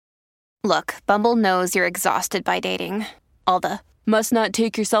Look, Bumble knows you're exhausted by dating. All the must not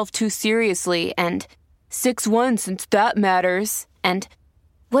take yourself too seriously and 6'1" since that matters. And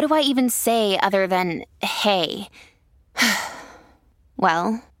what do I even say other than hey?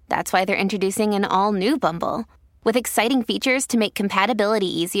 Well, that's why they're introducing an all-new Bumble with exciting features to make compatibility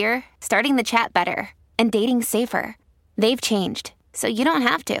easier, starting the chat better, and dating safer. They've changed, so you don't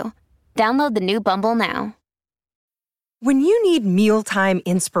have to. Download the new Bumble now. When you need mealtime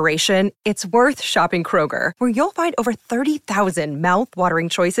inspiration, it's worth shopping Kroger, where you'll find over 30,000 mouth-watering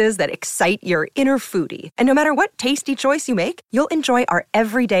choices that excite your inner foodie. And no matter what tasty choice you make, you'll enjoy our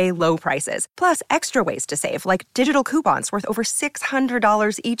everyday low prices, plus extra ways to save, like digital coupons worth over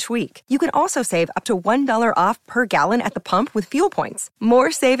 $600 each week. You can also save up to $1 off per gallon at the pump with fuel points.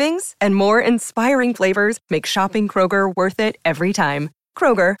 More savings and more inspiring flavors make shopping Kroger worth it every time.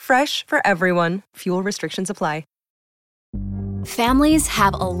 Kroger, fresh for everyone. Fuel restrictions apply. Families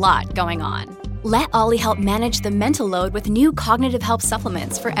have a lot going on. Let Ollie help manage the mental load with new cognitive help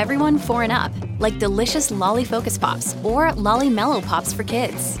supplements for everyone 4 and up, like delicious Lolly Focus Pops or Lolly Mellow Pops for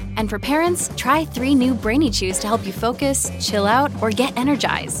kids. And for parents, try 3 new Brainy Chews to help you focus, chill out, or get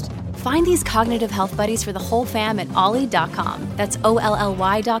energized. Find these cognitive health buddies for the whole fam at ollie.com. That's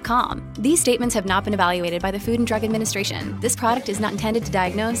OLLY.com. These statements have not been evaluated by the Food and Drug Administration. This product is not intended to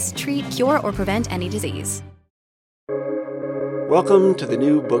diagnose, treat, cure, or prevent any disease. Welcome to the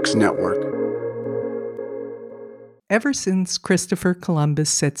New Books Network. Ever since Christopher Columbus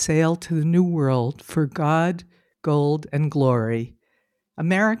set sail to the New World for God, gold, and glory,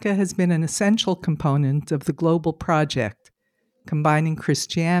 America has been an essential component of the global project, combining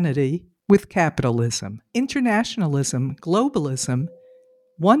Christianity with capitalism. Internationalism, globalism,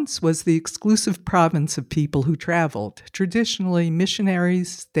 once was the exclusive province of people who traveled, traditionally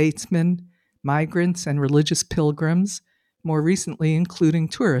missionaries, statesmen, migrants, and religious pilgrims, more recently including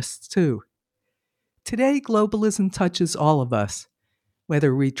tourists too. Today, globalism touches all of us,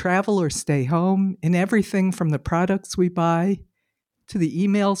 whether we travel or stay home, in everything from the products we buy, to the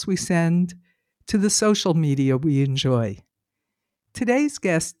emails we send, to the social media we enjoy. Today's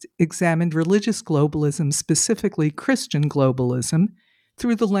guest examined religious globalism, specifically Christian globalism,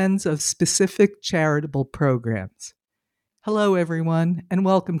 through the lens of specific charitable programs. Hello, everyone, and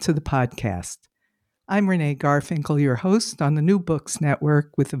welcome to the podcast. I'm Renee Garfinkel, your host on the New Books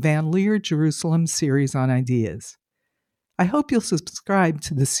Network with the Van Leer Jerusalem series on ideas. I hope you'll subscribe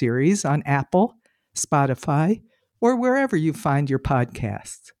to the series on Apple, Spotify, or wherever you find your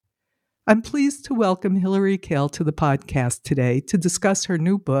podcasts. I'm pleased to welcome Hilary Kaell to the podcast today to discuss her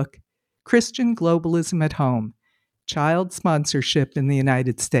new book, Christian Globalism at Home, Child Sponsorship in the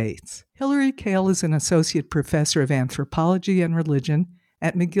United States. Hilary Kaell is an associate professor of anthropology and religion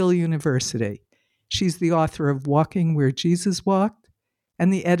at McGill University. She's the author of Walking Where Jesus Walked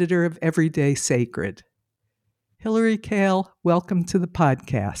and the editor of Everyday Sacred. Hilary Kaell, welcome to the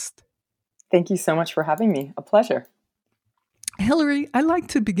podcast. Thank you so much for having me. A pleasure. Hilary, I like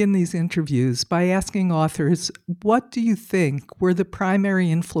to begin these interviews by asking authors, what do you think were the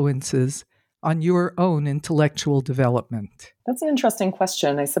primary influences on your own intellectual development? That's an interesting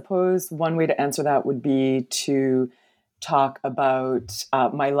question. I suppose one way to answer that would be to talk about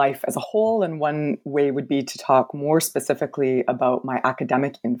my life as a whole, and one way would be to talk more specifically about my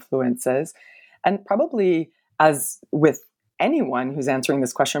academic influences. And probably, as with anyone who's answering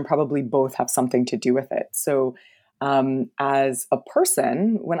this question, probably both have something to do with it. So as a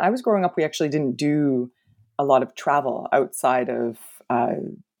person, when I was growing up, we actually didn't do a lot of travel outside of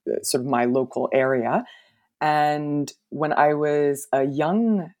sort of my local area. And when I was a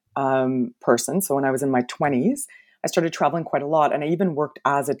young person, so when I was in my 20s, I started traveling quite a lot, and I even worked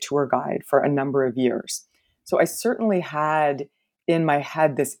as a tour guide for a number of years. So I certainly had in my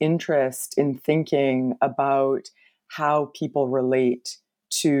head this interest in thinking about how people relate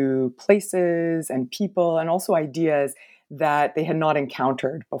to places and people, and also ideas that they had not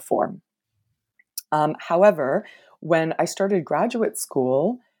encountered before. However, when I started graduate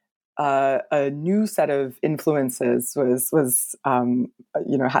school, a new set of influences had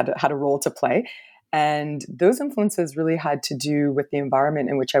a role to play. And those influences really had to do with the environment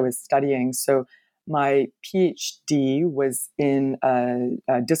in which I was studying. So my PhD was in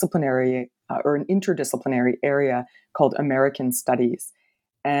a disciplinary or an interdisciplinary area called American Studies.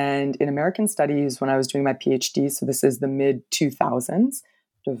 And in American Studies, when I was doing my PhD, so this is the mid-2000s,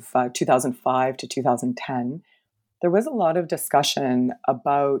 2005 to 2010, there was a lot of discussion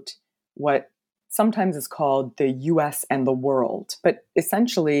about what sometimes is called the US and the world, but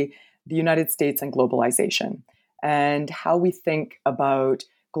essentially the United States and globalization, and how we think about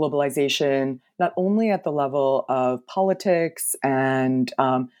globalization, not only at the level of politics and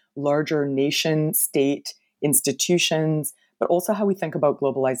larger nation state institutions, but also how we think about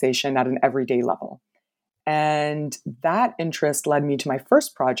globalization at an everyday level. And that interest led me to my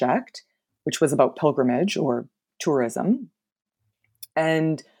first project, which was about pilgrimage or tourism.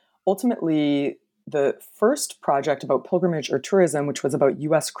 And ultimately, the first project about pilgrimage or tourism, which was about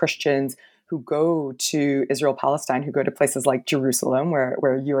US Christians who go to Israel, Palestine, who go to places like Jerusalem,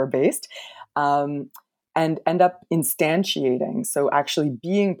 where you are based, and end up instantiating. So actually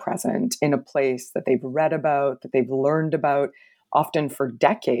being present in a place that they've read about, that they've learned about, often for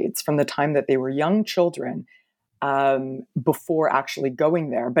decades from the time that they were young children, before actually going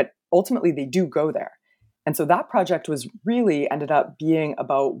there. But ultimately they do go there. And so that project was really ended up being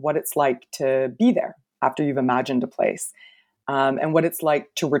about what it's like to be there after you've imagined a place, and what it's like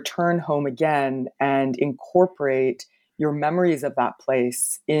to return home again and incorporate your memories of that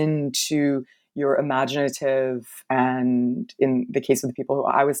place into your imaginative, and in the case of the people who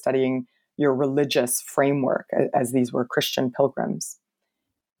I was studying, your religious framework, as these were Christian pilgrims.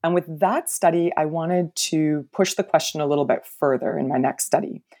 And with that study, I wanted to push the question a little bit further in my next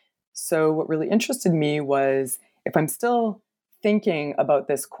study. So what really interested me was, if I'm still thinking about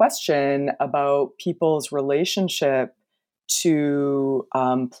this question about people's relationship to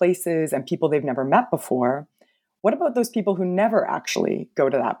places and people they've never met before, what about those people who never actually go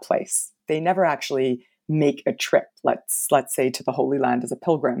to that place? They never actually make a trip, let's say, to the Holy Land as a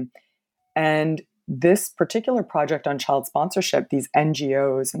pilgrim. And this particular project on child sponsorship, these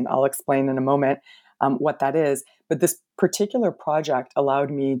NGOs, and I'll explain in a moment what that is, but this particular project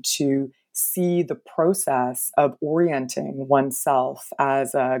allowed me to see the process of orienting oneself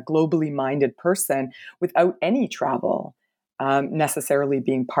as a globally minded person without any travel necessarily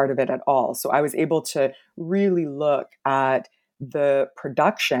being part of it at all. So I was able to really look at the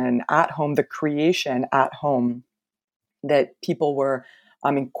production at home, the creation at home that people were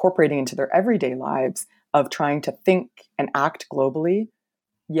incorporating into their everyday lives of trying to think and act globally,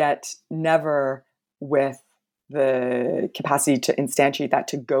 yet never with the capacity to instantiate that,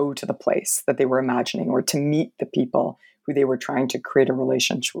 to go to the place that they were imagining or to meet the people who they were trying to create a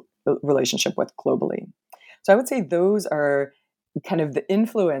relationship with globally. So I would say those are kind of the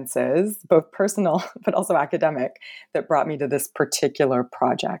influences, both personal but also academic, that brought me to this particular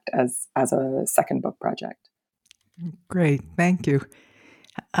project as a second book project. Great, thank you.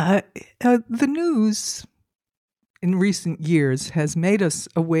 The news in recent years has made us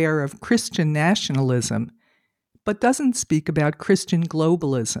aware of Christian nationalism, but doesn't speak about Christian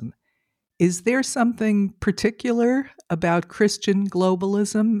globalism. Is there something particular about Christian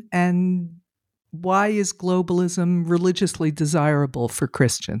globalism, and why is globalism religiously desirable for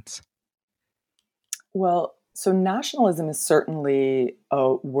Christians? Well, so nationalism is certainly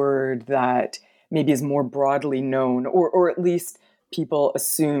a word that maybe is more broadly known, or at least people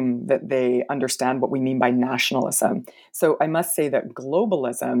assume that they understand what we mean by nationalism. So I must say that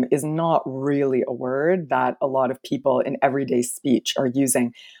globalism is not really a word that a lot of people in everyday speech are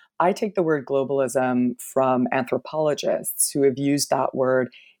using. I take the word globalism from anthropologists who have used that word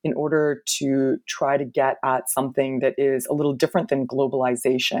in order to try to get at something that is a little different than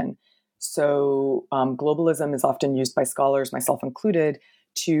globalization. So globalism is often used by scholars, myself included,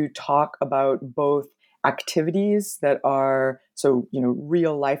 to talk about both activities that are,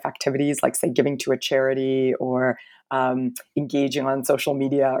 real life activities, like say giving to a charity or engaging on social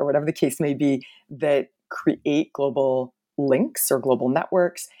media or whatever the case may be, that create global links or global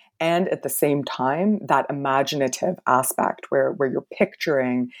networks. And at the same time, that imaginative aspect where you're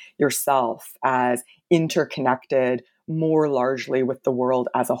picturing yourself as interconnected more largely with the world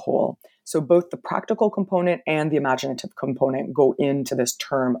as a whole. So both the practical component and the imaginative component go into this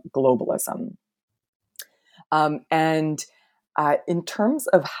term globalism. In terms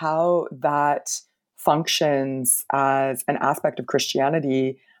of how that functions as an aspect of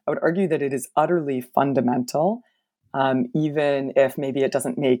Christianity, I would argue that it is utterly fundamental, even if maybe it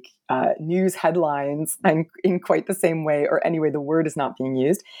doesn't make news headlines in quite the same way, or anyway, the word is not being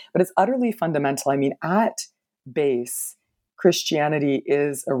used, but it's utterly fundamental. I mean, at base, Christianity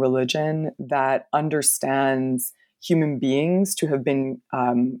is a religion that understands human beings to have been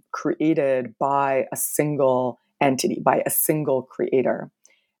created by a single entity, by a single creator.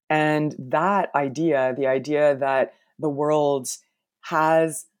 And that idea, the idea that the world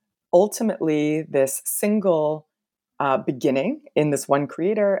has ultimately this single beginning in this one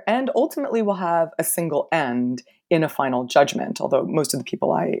creator, and ultimately will have a single end in a final judgment, although most of the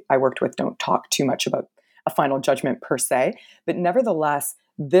people I worked with don't talk too much about a final judgment per se. But nevertheless,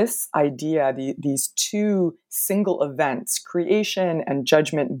 this idea, these two single events, creation and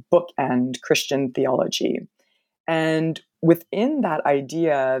judgment, bookend Christian theology. And within that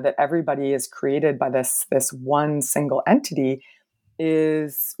idea that everybody is created by this one single entity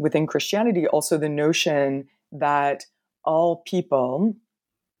is within Christianity also the notion that all people,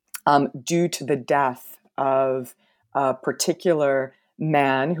 due to the death of a particular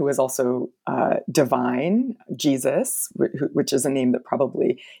man who is also divine, Jesus, which is a name that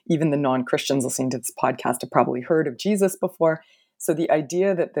probably even the non-Christians listening to this podcast have probably heard of Jesus before. So the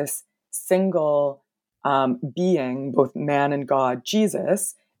idea that this single being, both man and God,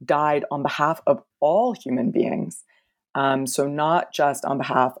 Jesus, died on behalf of all human beings. So not just on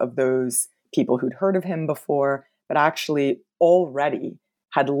behalf of those people who'd heard of him before, but actually already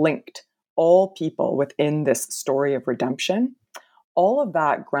had linked all people within this story of redemption. All of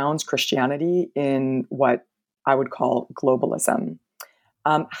that grounds Christianity in what I would call globalism.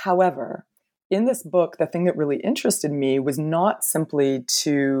 However, in this book, the thing that really interested me was not simply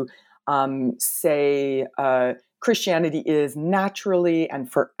to say Christianity is naturally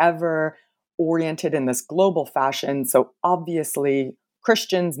and forever oriented in this global fashion. So obviously,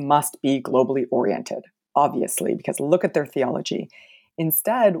 Christians must be globally oriented, obviously, because look at their theology.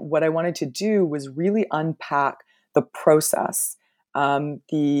 Instead, what I wanted to do was really unpack the process,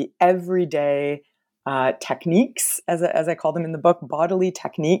 the everyday techniques, as I call them in the book, bodily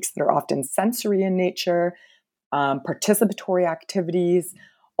techniques that are often sensory in nature, participatory activities,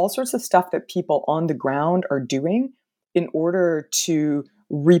 all sorts of stuff that people on the ground are doing in order to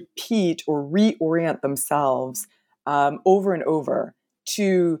repeat or reorient themselves over and over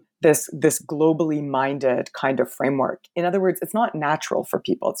to this globally minded kind of framework. In other words, it's not natural for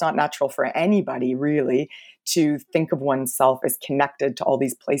people. It's not natural for anybody really to think of oneself as connected to all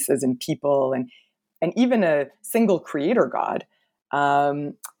these places and people and even a single creator God.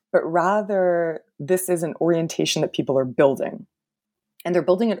 But rather, this is an orientation that people are building. And they're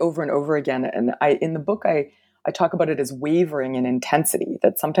building it over and over again. And in the book, I talk about it as wavering in intensity,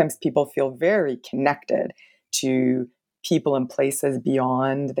 that sometimes people feel very connected to people and places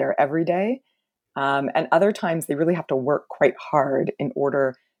beyond their everyday. And other times they really have to work quite hard in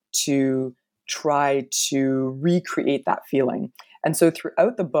order to try to recreate that feeling. And so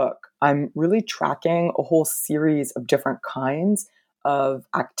throughout the book, I'm really tracking a whole series of different kinds of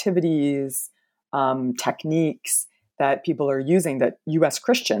activities, techniques that people are using, that US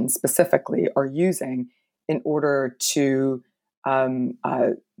Christians specifically are using in order to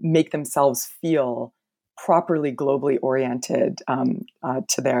make themselves feel properly globally oriented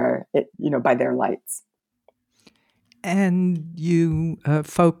to their, by their lights. And you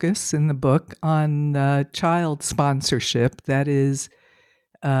focus in the book on child sponsorship, that is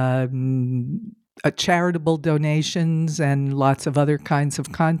charitable donations and lots of other kinds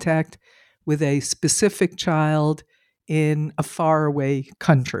of contact with a specific child in a faraway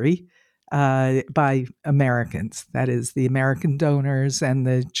country by Americans. That is, the American donors and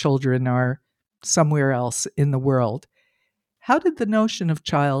the children are somewhere else in the world. How did the notion of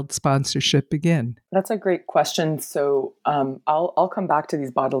child sponsorship begin? That's a great question. So I'll come back to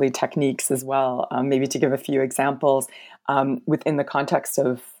these bodily techniques as well, maybe to give a few examples within the context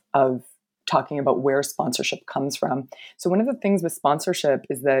of talking about where sponsorship comes from. So one of the things with sponsorship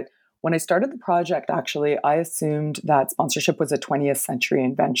is that when I started the project, actually, I assumed that sponsorship was a 20th century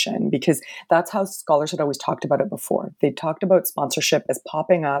invention because that's how scholars had always talked about it before. They talked about sponsorship as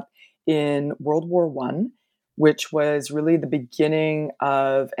popping up in World War I, which was really the beginning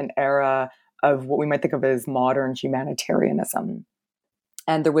of an era of what we might think of as modern humanitarianism.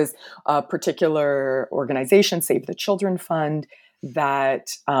 And there was a particular organization, Save the Children Fund,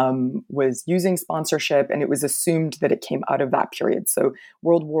 that was using sponsorship, and it was assumed that it came out of that period. So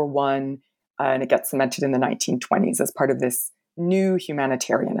World War I, and it gets cemented in the 1920s as part of this new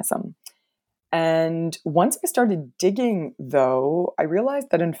humanitarianism. And once I started digging, though, I realized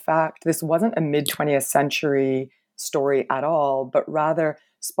that, in fact, this wasn't a mid-20th century story at all, but rather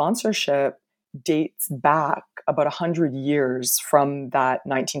sponsorship dates back about 100 years from that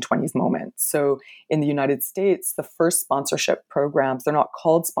 1920s moment. So in the United States, the first sponsorship programs, they're not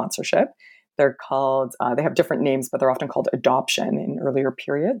called sponsorship. They're called, they have different names, but they're often called adoption in earlier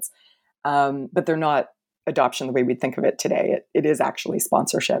periods. But they're not adoption the way we'd think of it today. It is actually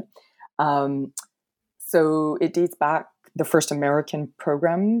sponsorship. So it dates back, the first American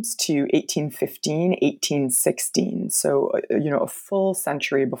programs, to 1815, 1816. So, a full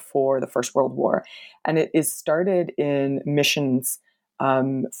century before the First World War. And it is started in missions,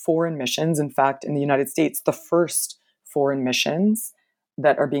 foreign missions. In fact, in the United States, the first foreign missions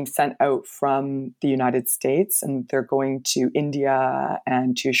that are being sent out from the United States, and they're going to India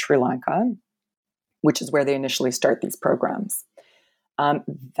and to Sri Lanka, which is where they initially start these programs.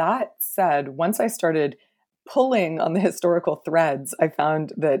 That said, once I started pulling on the historical threads, I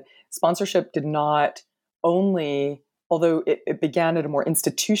found that sponsorship did not only, although it began at a more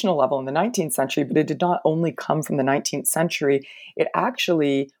institutional level in the 19th century, but it did not only come from the 19th century. It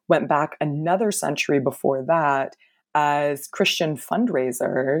actually went back another century before that as Christian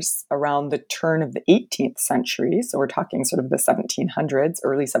fundraisers around the turn of the 18th century. So we're talking sort of the 1700s,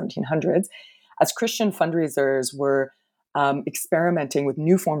 early 1700s, as Christian fundraisers were experimenting with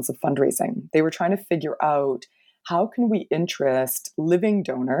new forms of fundraising. They were trying to figure out, how can we interest living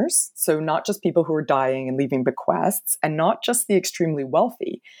donors? So not just people who are dying and leaving bequests, and not just the extremely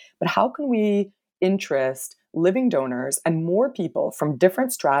wealthy, but how can we interest living donors and more people from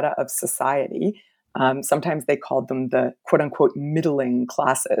different strata of society? Sometimes they called them the quote unquote middling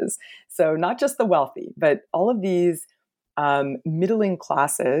classes. So not just the wealthy, but all of these middling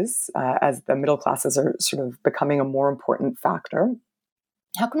classes, as the middle classes are sort of becoming a more important factor.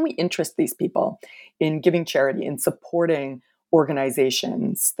 How can we interest these people in giving charity, in supporting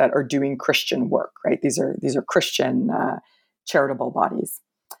organizations that are doing Christian work, right? These are Christian charitable bodies.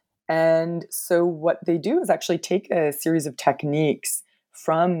 And so what they do is actually take a series of techniques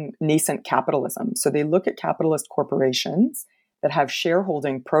from nascent capitalism. So they look at capitalist corporations that have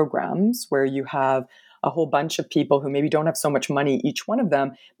shareholding programs where you have a whole bunch of people who maybe don't have so much money, each one of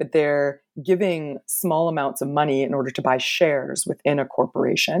them, but they're giving small amounts of money in order to buy shares within a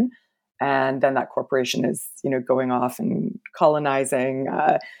corporation. And then that corporation is, going off and colonizing,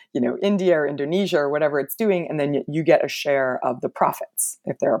 India or Indonesia or whatever it's doing. And then you get a share of the profits,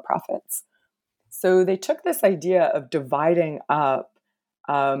 if there are profits. So they took this idea of dividing up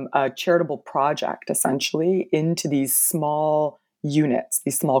a charitable project, essentially, into these small units,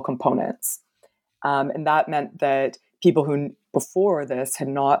 these small components. And that meant that people who before this had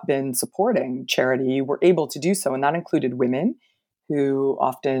not been supporting charity were able to do so. And that included women who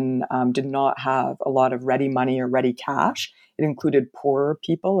often did not have a lot of ready money or ready cash. It included poorer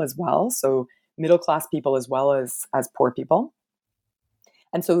people as well. So middle-class people as well as poor people.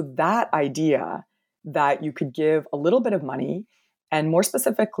 And so that idea that you could give a little bit of money, and more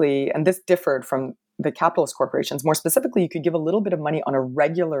specifically, and this differed from the capitalist corporations, more specifically, you could give a little bit of money on a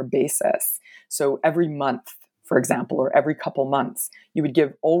regular basis. So every month, for example, or every couple months, you would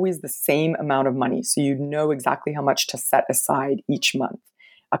give always the same amount of money. So you'd know exactly how much to set aside each month,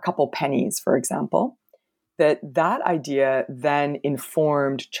 a couple pennies, for example. That idea then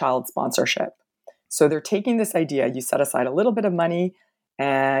informed child sponsorship. So they're taking this idea, you set aside a little bit of money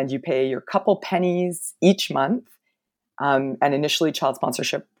and you pay your couple pennies each month. And initially, child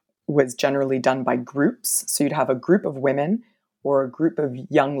sponsorship was generally done by groups. So you'd have a group of women or a group of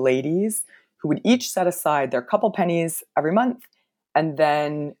young ladies who would each set aside their couple pennies every month. And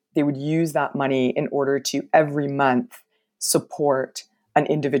then they would use that money in order to every month support an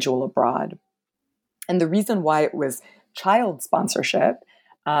individual abroad. And the reason why it was child sponsorship,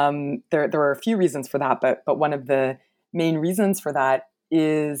 there are a few reasons for that, but one of the main reasons for that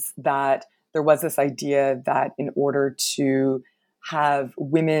is that there was this idea that in order to have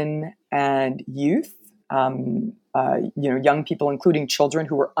women and youth, young people, including children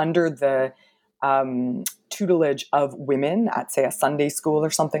who were under the tutelage of women at, say, a Sunday school or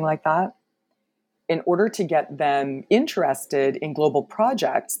something like that, in order to get them interested in global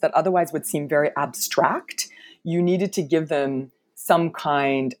projects that otherwise would seem very abstract, you needed to give them some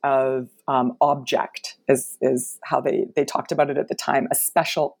kind of object, is how they talked about it at the time, a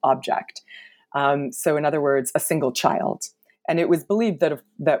special object. So in other words, a single child. And it was believed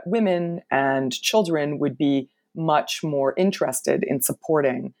that women and children would be much more interested in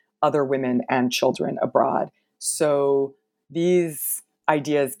supporting other women and children abroad. So these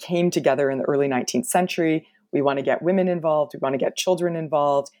ideas came together in the early 19th century. We want to get women involved. We want to get children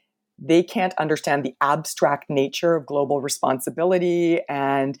involved. They can't understand the abstract nature of global responsibility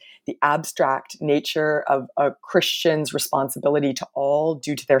and the abstract nature of a Christian's responsibility to all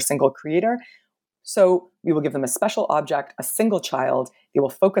due to their single creator. So we will give them a special object, a single child. They will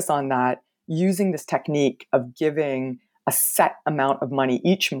focus on that using this technique of giving a set amount of money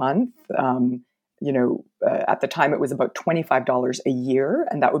each month. At the time, it was about $25 a year,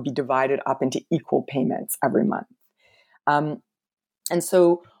 and that would be divided up into equal payments every month. And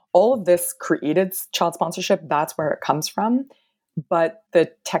so all of this created child sponsorship. That's where it comes from. But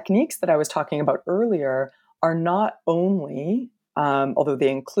the techniques that I was talking about earlier are not only, although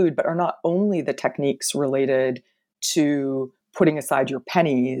they include, but are not only the techniques related to putting aside your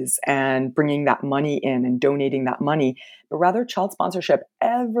pennies and bringing that money in and donating that money, but rather child sponsorship,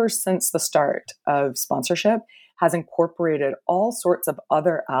 ever since the start of sponsorship, has incorporated all sorts of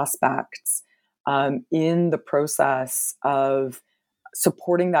other aspects in the process of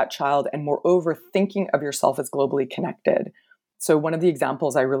supporting that child, and moreover, thinking of yourself as globally connected. So one of the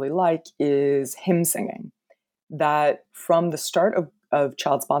examples I really like is hymn singing, that from the start of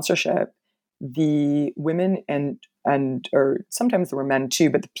child sponsorship, the women or sometimes there were men too,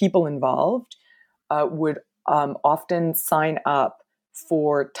 but the people involved would often sign up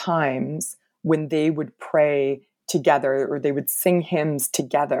for times when they would pray together or they would sing hymns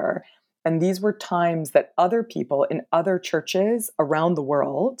together. And these were times that other people in other churches around the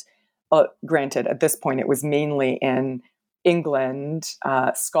world, granted, at this point, it was mainly in England,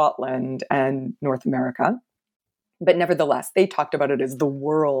 Scotland, and North America. But nevertheless, they talked about it as the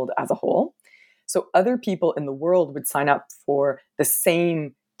world as a whole. So other people in the world would sign up for the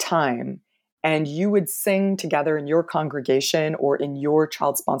same time, and you would sing together in your congregation or in your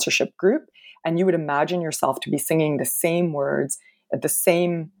child sponsorship group, and you would imagine yourself to be singing the same words of the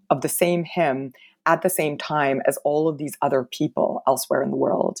same hymn at the same time as all of these other people elsewhere in the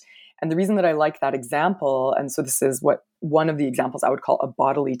world. And the reason that I like that example, and so this is what one of the examples I would call a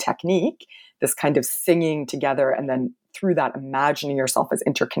bodily technique, this kind of singing together and then through that imagining yourself as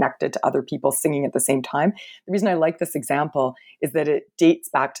interconnected to other people singing at the same time. The reason I like this example is that it dates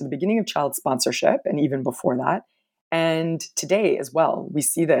back to the beginning of child sponsorship and even before that. And today as well, we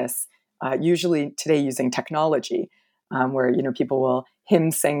see this usually today using technology, where people will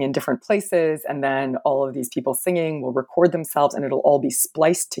hymn sing in different places, and then all of these people singing will record themselves, and it'll all be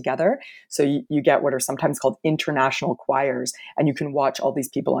spliced together. So you get what are sometimes called international choirs, and you can watch all these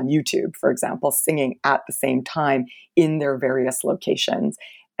people on YouTube, for example, singing at the same time in their various locations.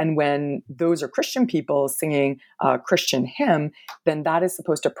 And when those are Christian people singing a Christian hymn, then that is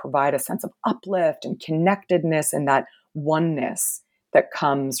supposed to provide a sense of uplift and connectedness and that oneness that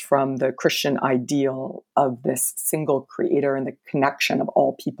comes from the Christian ideal of this single creator and the connection of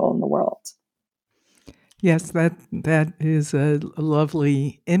all people in the world. Yes, that is a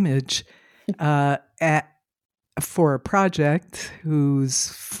lovely image for a project whose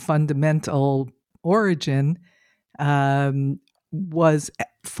fundamental origin was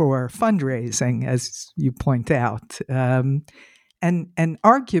for fundraising, as you point out. And an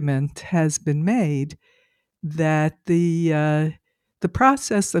argument has been made that the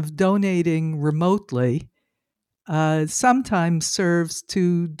process of donating remotely sometimes serves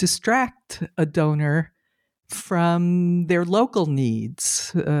to distract a donor from their local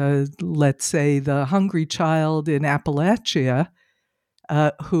needs. Let's say the hungry child in Appalachia,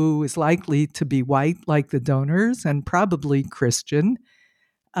 who is likely to be white like the donors and probably Christian,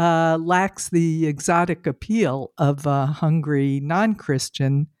 lacks the exotic appeal of a hungry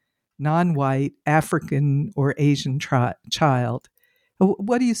non-Christian, non-white, African or Asian child.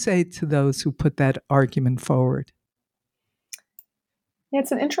 What do you say to those who put that argument forward? Yeah,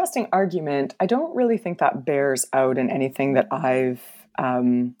 it's an interesting argument. I don't really think that bears out in anything that I've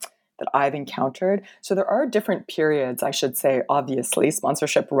encountered. So there are different periods, I should say. Obviously,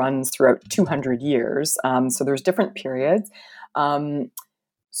 sponsorship runs throughout 200 years. So there's different periods.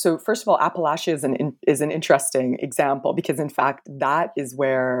 So first of all, Appalachia is an interesting example because, in fact, that is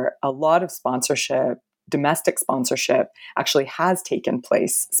where a lot of sponsorship, domestic sponsorship, actually has taken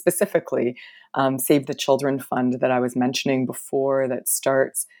place. Specifically, Save the Children Fund that I was mentioning before, that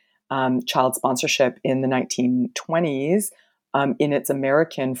starts child sponsorship in the 1920s, in its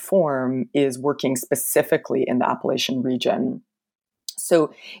American form, is working specifically in the Appalachian region.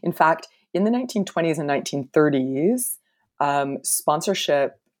 So, in fact, in the 1920s and 1930s,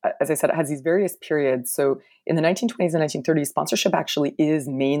 sponsorship, as I said, it has these various periods. So in the 1920s and 1930s, sponsorship actually is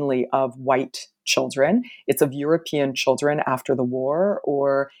mainly of white children. It's of European children after the war,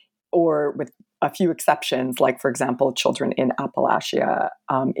 or with a few exceptions, like, for example, children in Appalachia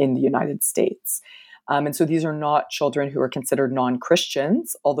in the United States. And so these are not children who are considered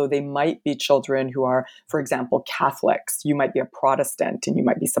non-Christians, although they might be children who are, for example, Catholics. You might be a Protestant and you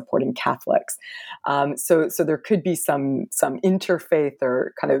might be supporting Catholics. So there could be some interfaith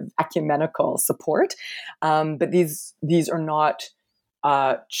or kind of ecumenical support. But these are not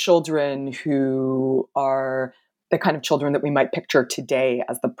children who are the kind of children that we might picture today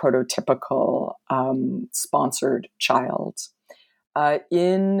as the prototypical sponsored child.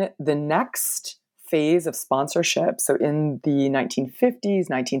 In the next phase of sponsorship, so in the 1950s,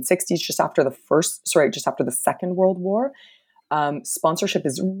 1960s, just after the Second World War, sponsorship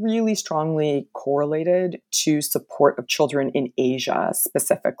is really strongly correlated to support of children in Asia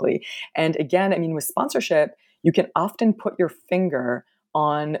specifically. And again, I mean, with sponsorship, you can often put your finger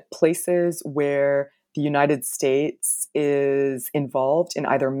on places where the United States is involved in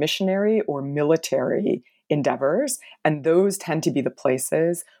either missionary or military endeavors, and those tend to be the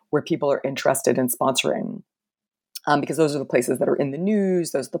places where people are interested in sponsoring. because those are the places that are in the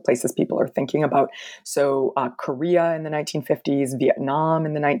news. Those are the places people are thinking about. So Korea in the 1950s, Vietnam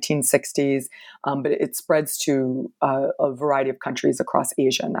in the 1960s, but it spreads to a variety of countries across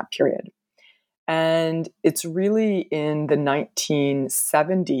Asia in that period. And it's really in the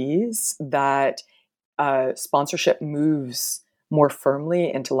 1970s that sponsorship moves more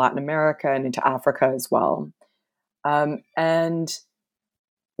firmly into Latin America and into Africa as well. And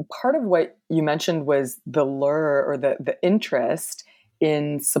part of what you mentioned was the lure or the interest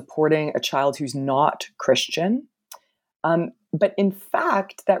in supporting a child who's not Christian. But in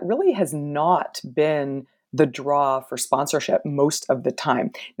fact, that really has not been the draw for sponsorship most of the time.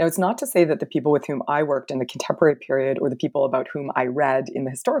 Now, it's not to say that the people with whom I worked in the contemporary period or the people about whom I read in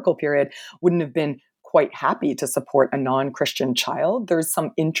the historical period wouldn't have been quite happy to support a non-Christian child. There's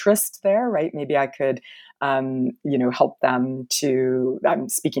some interest there, right? Maybe I could help them to, I'm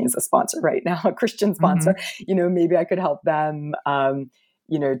speaking as a sponsor right now, a Christian sponsor, maybe I could help them, to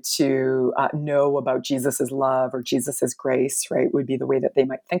know about Jesus's love or Jesus's grace, right, would be the way that they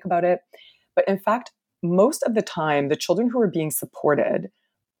might think about it. But in fact, most of the time, the children who are being supported,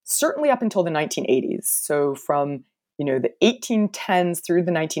 certainly up until the 1980s, so from the 1810s through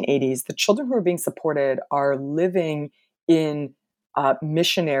the 1980s, the children who are being supported are living in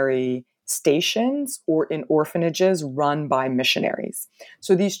missionary stations or in orphanages run by missionaries.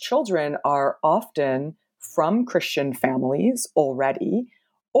 So these children are often from Christian families already,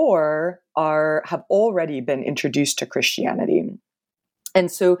 or have already been introduced to Christianity. And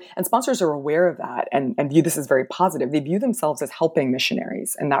sponsors are aware of that and view this as very positive. They view themselves as helping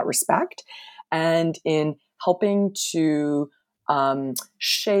missionaries in that respect, and in helping to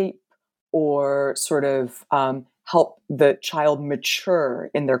shape or sort of help the child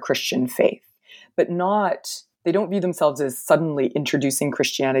mature in their Christian faith, but they don't view themselves as suddenly introducing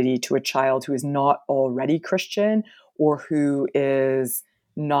Christianity to a child who is not already Christian or who is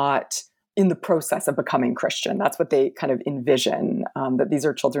not in the process of becoming Christian. That's what they kind of envision, that these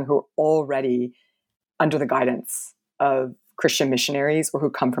are children who are already under the guidance of Christian missionaries or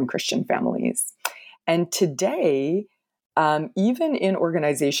who come from Christian families. And today, even in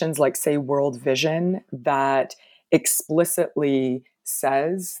organizations like, say, World Vision, that explicitly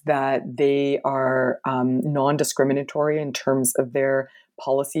says that they are non-discriminatory in terms of their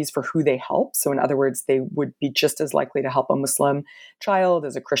policies for who they help. So in other words, they would be just as likely to help a Muslim child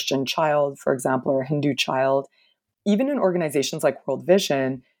as a Christian child, for example, or a Hindu child. Even in organizations like World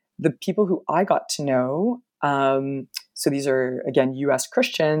Vision, the people who I got to know, so these are, again, US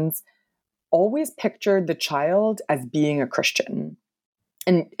Christians, always pictured the child as being a Christian.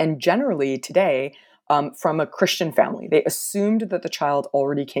 And generally today, from a Christian family. They assumed that the child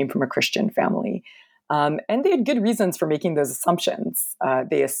already came from a Christian family. And they had good reasons for making those assumptions.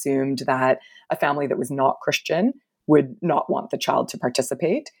 They assumed that a family that was not Christian would not want the child to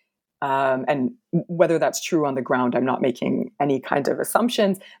participate. And whether that's true on the ground, I'm not making any kind of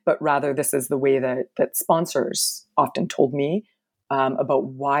assumptions, but rather this is the way that sponsors often told me about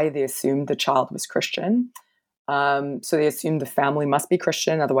why they assumed the child was Christian. So they assumed the family must be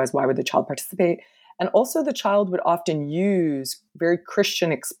Christian, otherwise why would the child participate? And also the child would often use very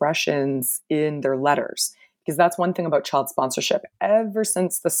Christian expressions in their letters, because that's one thing about child sponsorship. Ever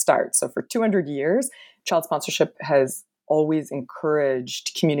since the start, so for 200 years, child sponsorship has always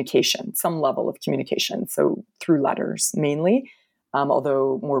encouraged communication, some level of communication, so through letters mainly,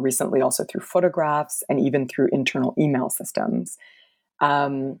 although more recently also through photographs and even through internal email systems.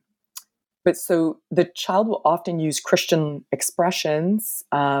 But so the child will often use Christian expressions,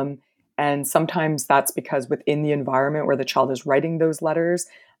 and sometimes that's because within the environment where the child is writing those letters,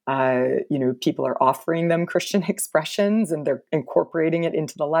 people are offering them Christian expressions and they're incorporating it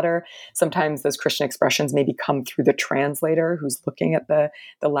into the letter. Sometimes those Christian expressions maybe come through the translator who's looking at the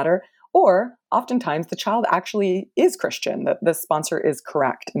letter. Or oftentimes the child actually is Christian, that the sponsor is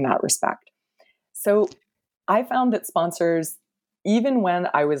correct in that respect. So I found that sponsors, even when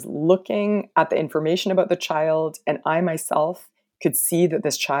I was looking at the information about the child and I myself could see that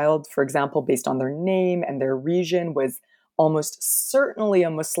this child, for example, based on their name and their region, was almost certainly a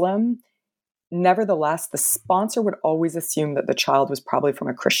Muslim, nevertheless, the sponsor would always assume that the child was probably from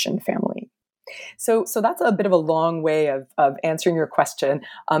a Christian family. So that's a bit of a long way of answering your question.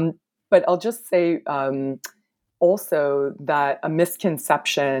 But I'll just say also that a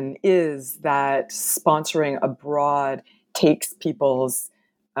misconception is that sponsoring abroad takes people's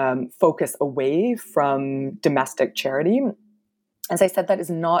focus away from domestic charity. As I said, that is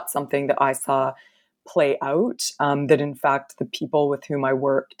not something that I saw play out, that in fact, the people with whom I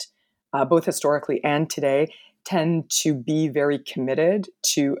worked, both historically and today, tend to be very committed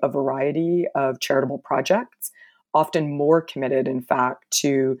to a variety of charitable projects, often more committed, in fact,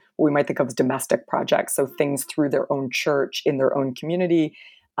 to what we might think of as domestic projects. So things through their own church, in their own community.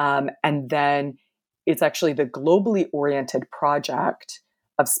 And then it's actually the globally oriented project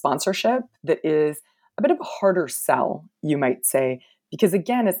of sponsorship that is a bit of a harder sell, you might say, because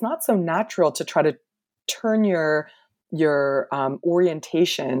again, it's not so natural to try to turn your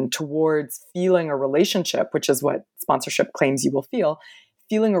orientation towards feeling a relationship, which is what sponsorship claims you will feel,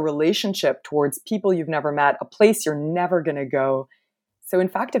 feeling a relationship towards people you've never met, a place you're never going to go. So in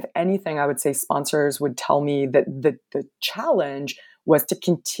fact, if anything, I would say sponsors would tell me that the challenge was to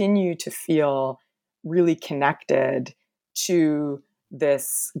continue to feel really connected to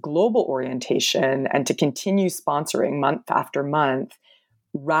this global orientation and to continue sponsoring month after month,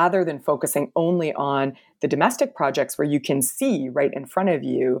 rather than focusing only on the domestic projects where you can see right in front of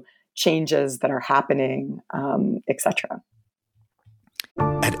you changes that are happening, etc.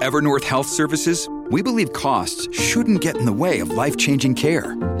 At Evernorth Health Services, we believe costs shouldn't get in the way of life-changing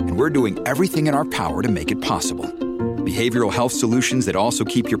care, and we're doing everything in our power to make it possible. Behavioral health solutions that also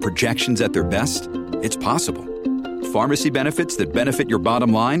keep your projections at their best? It's possible. Pharmacy benefits that benefit your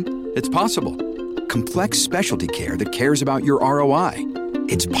bottom line? It's possible. Complex specialty care that cares about your ROI?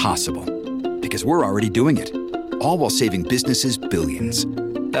 It's possible. Because we're already doing it. All while saving businesses billions.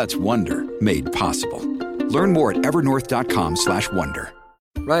 That's Wonder made possible. Learn more at evernorth.com/wonder.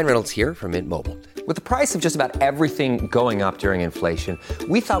 Ryan Reynolds here from Mint Mobile. With the price of just about everything going up during inflation,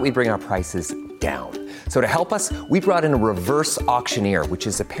 we thought we'd bring our prices down. So to help us, we brought in a reverse auctioneer, which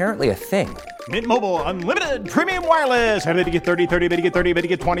is apparently a thing. Mint Mobile Unlimited Premium Wireless. How to get 30, 30, bit to get 30, bit to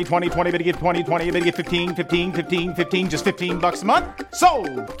get 20, 20, 20, bit to get 20, 20, bit to get 15, 15, 15, 15, just $15 a month?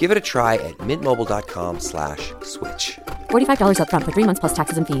 Sold! Give it a try at mintmobile.com/switch. $45 up front for 3 months plus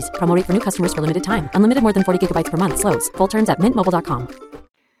taxes and fees. Promo rate for new customers for limited time. Unlimited more than 40 gigabytes per month. Slows full terms at mintmobile.com.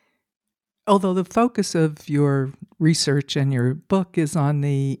 Although the focus of your research and your book is on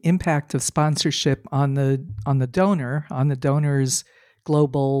the impact of sponsorship on the donor, on the donor's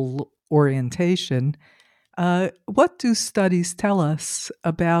global orientation, what do studies tell us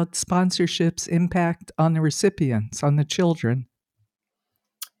about sponsorship's impact on the recipients, on the children?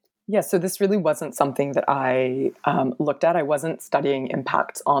 Yeah, so this really wasn't something that I looked at. I wasn't studying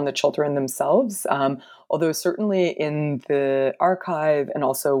impacts on the children themselves, although certainly in the archive and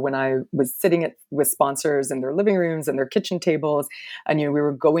also when I was sitting with sponsors in their living rooms and their kitchen tables, and we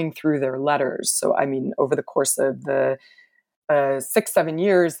were going through their letters. So I mean, over the course of the 6-7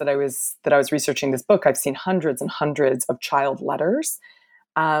 years that I was researching this book, I've seen hundreds and hundreds of child letters.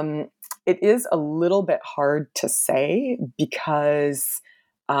 It is a little bit hard to say because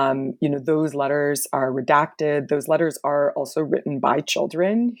those letters are redacted. Those letters are also written by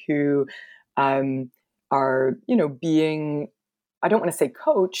children who are, being, I don't want to say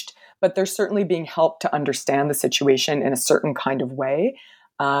coached, but they're certainly being helped to understand the situation in a certain kind of way.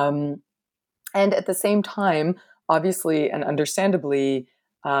 And at the same time, obviously and understandably,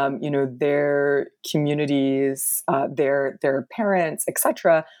 their communities, their parents,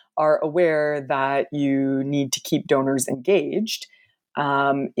 etc., are aware that you need to keep donors engaged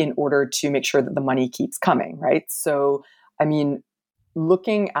in order to make sure that the money keeps coming, right? So, I mean,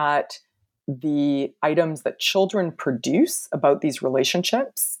 looking at the items that children produce about these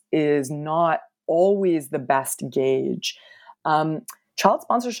relationships is not always the best gauge. Child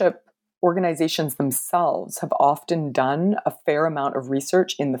sponsorship organizations themselves have often done a fair amount of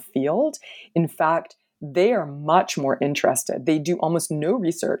research in the field. In fact, they are much more interested. They do almost no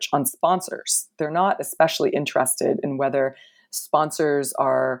research on sponsors. They're not especially interested in whether sponsors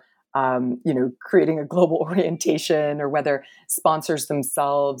are, creating a global orientation or whether sponsors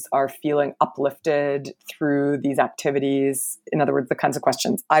themselves are feeling uplifted through these activities. In other words, the kinds of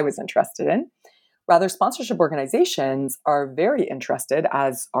questions I was interested in. Rather, sponsorship organizations are very interested,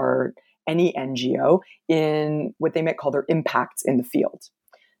 as are any NGO, in what they might call their impacts in the field.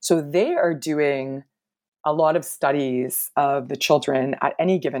 So they are doing a lot of studies of the children at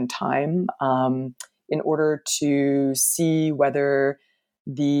any given time in order to see whether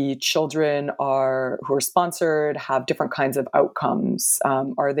the children who are sponsored have different kinds of outcomes.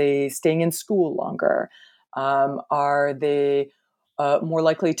 Are they staying in school longer? Are they more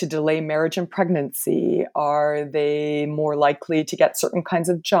likely to delay marriage and pregnancy? Are they more likely to get certain kinds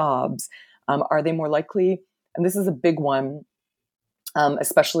of jobs? Are they more likely, and this is a big one,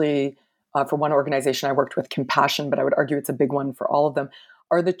 especially for one organization I worked with, Compassion, but I would argue it's a big one for all of them.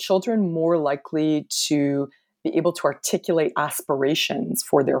 Are the children more likely to be able to articulate aspirations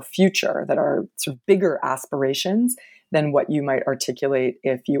for their future that are sort of bigger aspirations than what you might articulate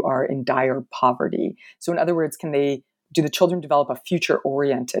if you are in dire poverty? So in other words, do the children develop a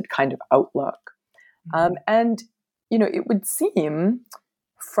future-oriented kind of outlook? And it would seem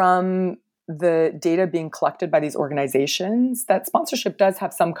from the data being collected by these organizations that sponsorship does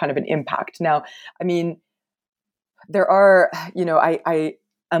have some kind of an impact. Now, I mean, there are, I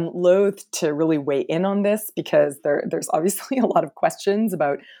am loath to really weigh in on this because there's obviously a lot of questions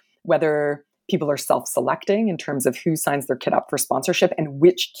about whether people are self-selecting in terms of who signs their kid up for sponsorship and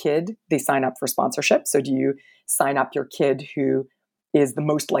which kid they sign up for sponsorship. So do you sign up your kid who is the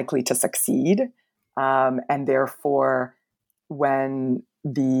most likely to succeed? And therefore, when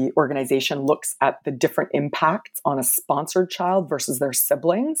the organization looks at the different impacts on a sponsored child versus their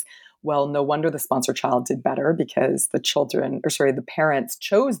siblings, well, no wonder the sponsored child did better because the parents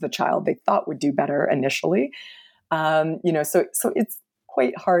chose the child they thought would do better initially. So it's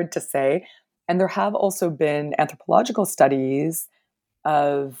quite hard to say. And there have also been anthropological studies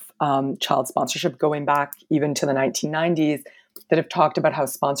of child sponsorship going back even to the 1990s that have talked about how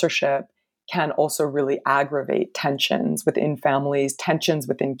sponsorship can also really aggravate tensions within families, tensions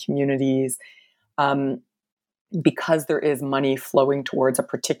within communities, because there is money flowing towards a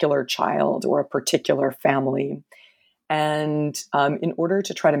particular child or a particular family. And in order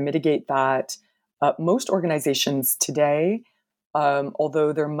to try to mitigate that, most organizations today,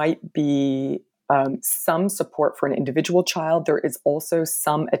 although there might be some support for an individual child, there is also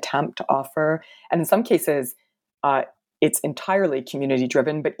some attempt to offer, and in some cases, it's entirely community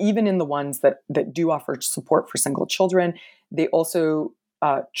driven, but even in the ones that do offer support for single children, they also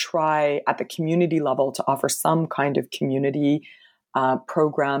try at the community level to offer some kind of community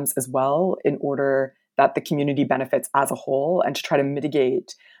programs as well in order that the community benefits as a whole and to try to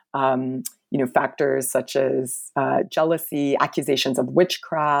mitigate factors such as jealousy, accusations of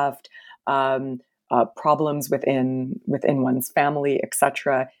witchcraft, problems within one's family,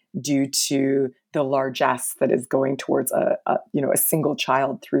 etc., due to the largesse that is going towards a single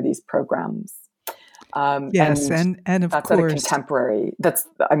child through these programs. Yes, and of that's course, at a contemporary.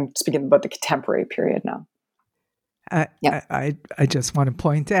 I'm speaking about the contemporary period now. I just want to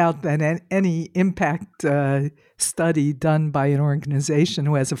point out that any impact study done by an organization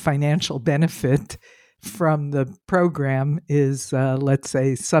who has a financial benefit from the program is, let's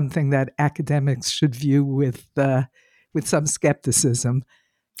say, something that academics should view with some skepticism.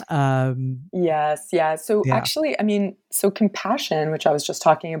 Yes. So actually, I mean, so Compassion, which I was just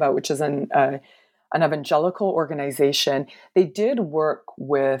talking about, which is an evangelical organization, they did work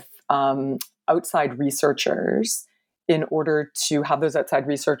with outside researchers in order to have those outside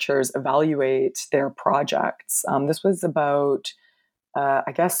researchers evaluate their projects. This was about,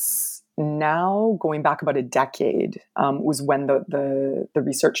 I guess, now going back about a decade was when the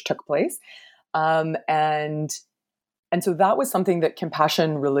research took place. And so that was something that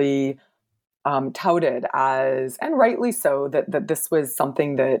Compassion really touted as, and rightly so, that this was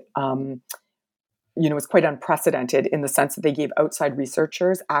something that was quite unprecedented in the sense that they gave outside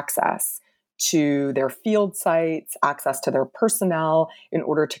researchers access to their field sites, access to their personnel in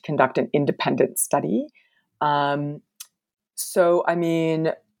order to conduct an independent study. So, I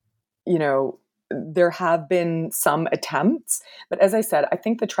mean, there have been some attempts, but as I said, I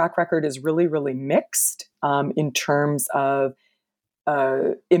think the track record is really, really mixed in terms of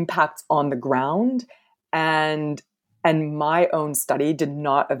impacts on the ground, and my own study did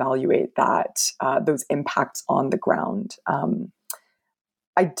not evaluate those impacts on the ground.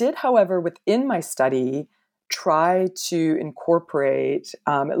 I did, however, within my study, try to incorporate,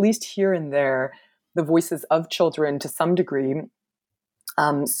 at least here and there, the voices of children to some degree.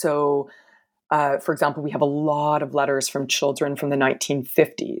 For example, we have a lot of letters from children from the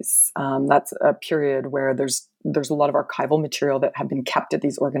 1950s. That's a period where there's a lot of archival material that have been kept at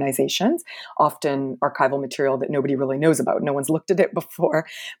these organizations, often archival material that nobody really knows about. No one's looked at it before,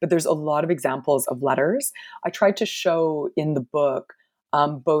 but there's a lot of examples of letters. I tried to show in the book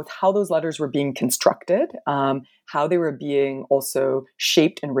both how those letters were being constructed, how they were being also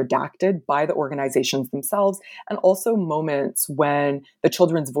shaped and redacted by the organizations themselves, and also moments when the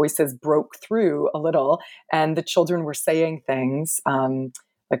children's voices broke through a little and the children were saying things.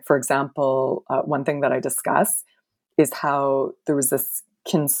 Like, for example, one thing that I discuss is how there was this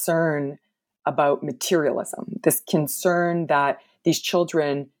concern about materialism, this concern that these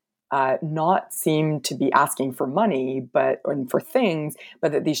children not seem to be asking for money, and for things,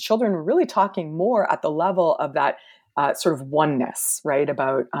 but that these children were really talking more at the level of that sort of oneness, right?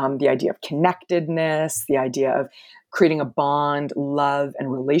 About the idea of connectedness, the idea of creating a bond, love,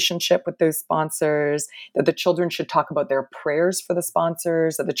 and relationship with those sponsors, that the children should talk about their prayers for the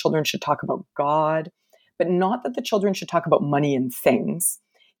sponsors, that the children should talk about God, but not that the children should talk about money and things,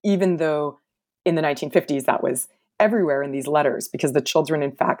 even though in the 1950s that was everywhere in these letters, because the children,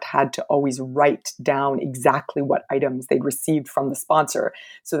 in fact, had to always write down exactly what items they'd received from the sponsor,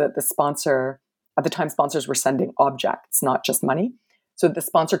 so that the sponsor, at the time, sponsors were sending objects, not just money, so that the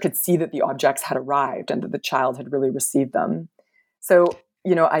sponsor could see that the objects had arrived and that the child had really received them. So,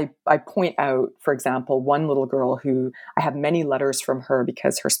 I point out, for example, one little girl who I have many letters from her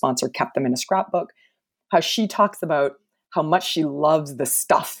because her sponsor kept them in a scrapbook, how she talks about how much she loves the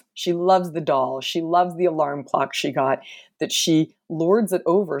stuff. She loves the doll. She loves the alarm clock she got, that she lords it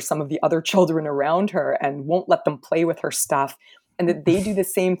over some of the other children around her and won't let them play with her stuff, and that they do the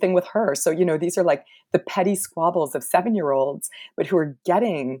same thing with her. So, these are like the petty squabbles of 7-year-olds, but who are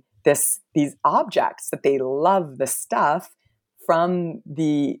getting these objects that they love the stuff from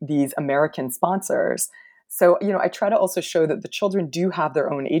these American sponsors. So, I try to also show that the children do have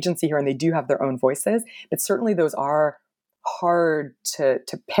their own agency here and they do have their own voices, but certainly those are hard to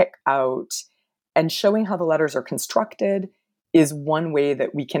pick out. And showing how the letters are constructed is one way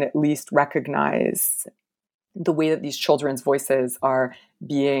that we can at least recognize the way that these children's voices are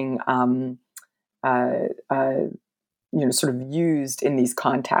being sort of used in these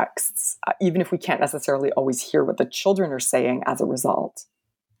contexts, even if we can't necessarily always hear what the children are saying as a result.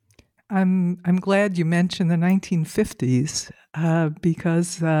 I'm glad you mentioned the 1950s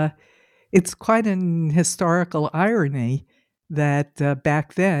because it's quite an historical irony that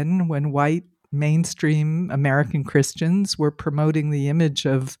back then, when white mainstream American Christians were promoting the image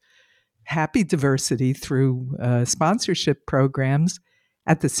of happy diversity through sponsorship programs,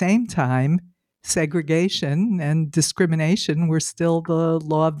 at the same time, segregation and discrimination were still the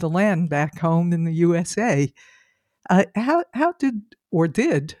law of the land back home in the USA. How did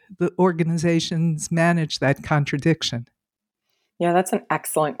the organizations manage that contradiction? Yeah, that's an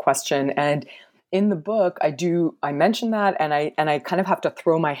excellent question. And in the book, I mention that, and I kind of have to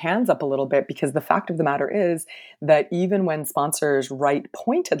throw my hands up a little bit, because the fact of the matter is that even when sponsors write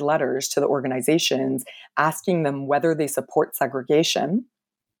pointed letters to the organizations asking them whether they support segregation,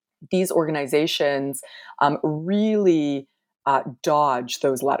 these organizations really dodge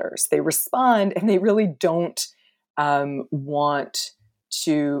those letters. They respond, and they really don't want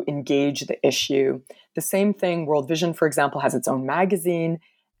to engage the issue. The same thing, World Vision, for example, has its own magazine,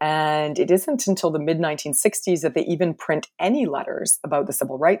 and it isn't until the mid-1960s that they even print any letters about the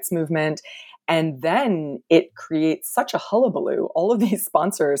civil rights movement. And then it creates such a hullabaloo, all of these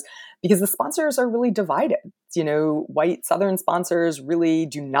sponsors, because the sponsors are really divided. White Southern sponsors really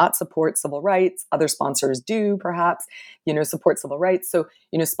do not support civil rights. Other sponsors do, perhaps, support civil rights. So,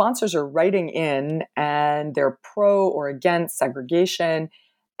 sponsors are writing in and they're pro or against segregation.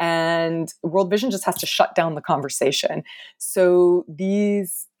 And World Vision just has to shut down the conversation. So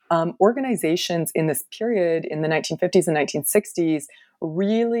these organizations in this period, in the 1950s and 1960s,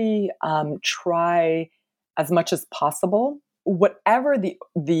 really try as much as possible, whatever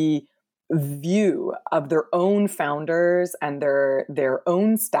the view of their own founders and their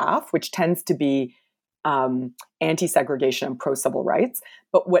own staff, which tends to be anti-segregation and pro-civil rights.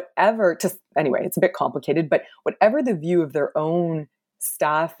 But anyway, it's a bit complicated, but whatever the view of their own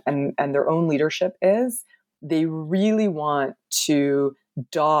staff and their own leadership is, they really want to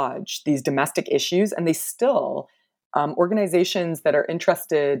dodge these domestic issues. And they still, organizations that are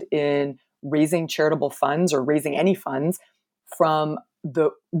interested in raising charitable funds or raising any funds from the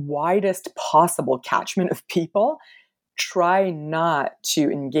widest possible catchment of people, try not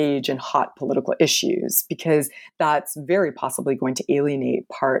to engage in hot political issues, because that's very possibly going to alienate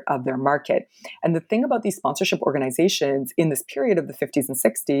part of their market. And the thing about these sponsorship organizations in this period of the 50s and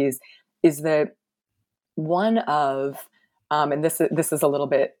 60s is that one of, and this is a little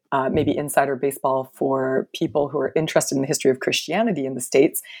bit maybe insider baseball for people who are interested in the history of Christianity in the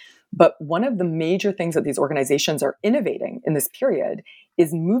States, but one of the major things that these organizations are innovating in this period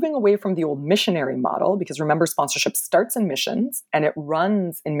is moving away from the old missionary model, because remember, sponsorship starts in missions and it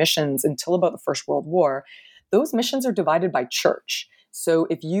runs in missions until about the First World War. Those missions are divided by church. So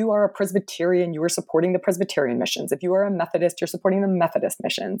if you are a Presbyterian, you are supporting the Presbyterian missions. If you are a Methodist, you're supporting the Methodist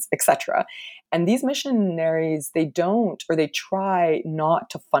missions, etc. And these missionaries, they try not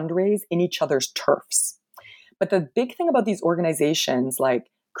to fundraise in each other's turfs. But the big thing about these organizations like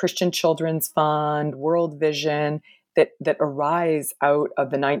Christian Children's Fund, World Vision, that arise out of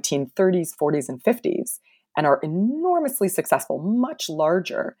the 1930s, 40s, and 50s and are enormously successful, much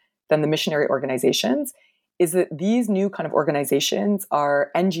larger than the missionary organizations, is that these new kind of organizations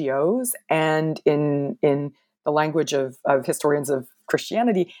are NGOs, and in the language of historians of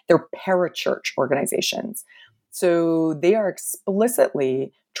Christianity, they're parachurch organizations. So they are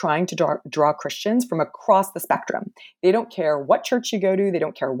explicitly trying to draw Christians from across the spectrum. They don't care what church you go to. They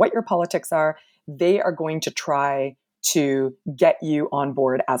don't care what your politics are. they are going to try to get you on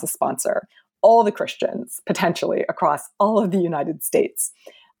board as a sponsor. All the Christians, potentially, across all of the United States.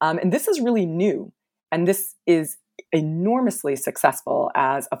 And this is really new. And this is enormously successful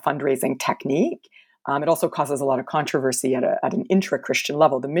as a fundraising technique. It also causes a lot of controversy at an intra-Christian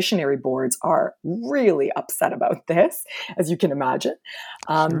level. The missionary boards are really upset about this, as you can imagine.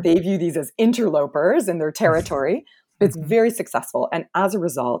 Sure. They view these as interlopers in their territory. It's very successful. And as a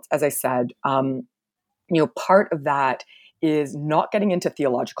result, as I said, part of that is not getting into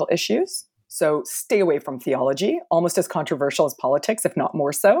theological issues. So stay away from theology, almost as controversial as politics, if not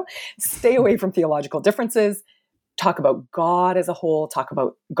more so. Stay away from theological differences. Talk about God as a whole, talk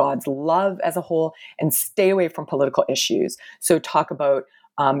about God's love as a whole, and stay away from political issues. So talk about,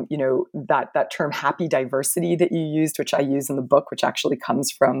 that term happy diversity that you used, which I use in the book, which actually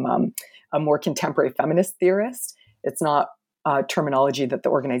comes from a more contemporary feminist theorist. It's not terminology that the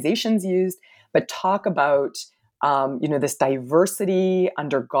organizations used, but talk about, this diversity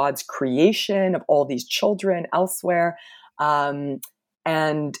under God's creation of all these children elsewhere. And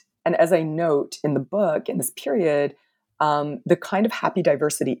as I note in the book, in this period, the kind of happy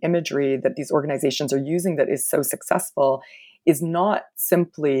diversity imagery that these organizations are using that is so successful is not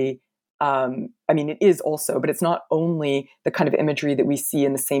simply, it is also, but it's not only the kind of imagery that we see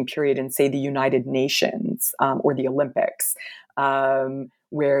in the same period in, say, the United Nations or the Olympics,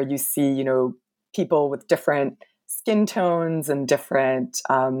 where you see, people with different skin tones and different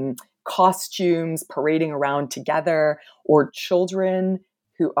costumes parading around together, or children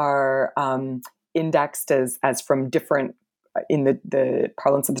who are indexed as from different, in the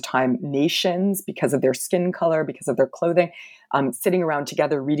parlance of the time, nations because of their skin color, because of their clothing, sitting around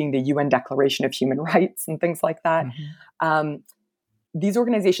together reading the UN Declaration of Human Rights and things like that. Mm-hmm. These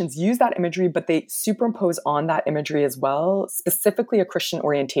organizations use that imagery, but they superimpose on that imagery as well, specifically a Christian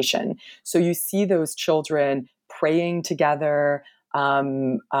orientation. So you see those children praying together,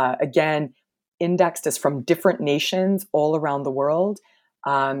 again, indexed as from different nations all around the world.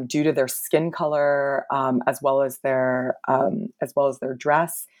 Due to their skin color, as well as their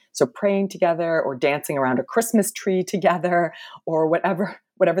dress. So praying together or dancing around a Christmas tree together, or whatever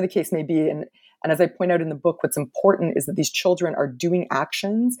the case may be. And as I point out in the book, what's important is that these children are doing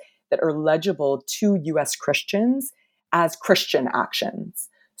actions that are legible to U.S. Christians as Christian actions.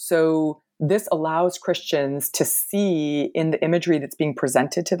 So this allows Christians to see in the imagery that's being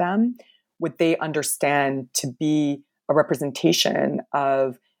presented to them what they understand to be a representation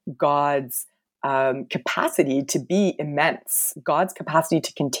of God's capacity to be immense, God's capacity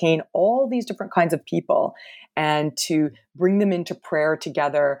to contain all these different kinds of people and to bring them into prayer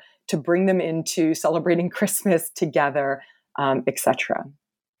together, to bring them into celebrating Christmas together, etc.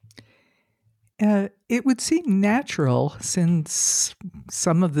 It would seem natural, since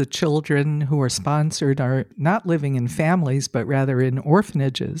some of the children who are sponsored are not living in families, but rather in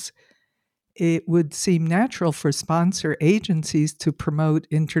orphanages. It would seem natural for sponsor agencies to promote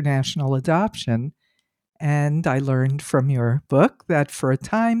international adoption. And I learned from your book that for a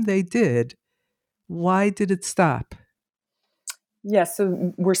time they did. Why did it stop? Yeah,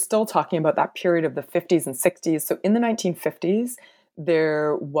 so we're still talking about that period of the 50s and 60s. So in the 1950s,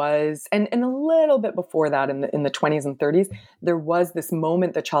 there was, and a little bit before that in the 20s and 30s, there was this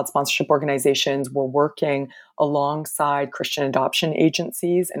moment that child sponsorship organizations were working alongside Christian adoption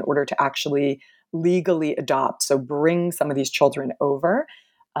agencies in order to actually legally adopt. So bring some of these children over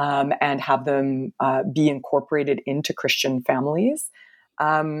and have them be incorporated into Christian families.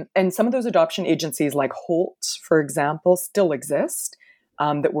 And some of those adoption agencies, like Holt, for example, still exist.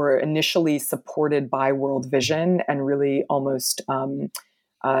 That were initially supported by World Vision and really almost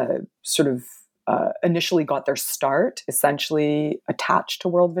initially got their start essentially attached to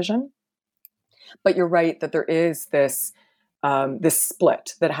World Vision. But you're right that there is this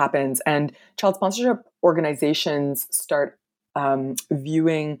split that happens, and child sponsorship organizations start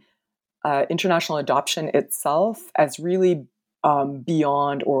viewing international adoption itself as really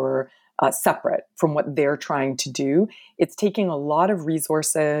beyond or separate from what they're trying to do. It's taking a lot of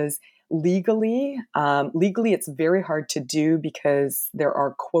resources legally. Legally, it's very hard to do because there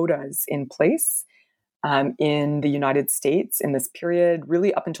are quotas in place in the United States in this period,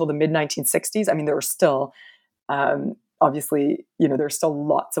 really up until the mid-1960s. I mean, there were still, obviously, there are still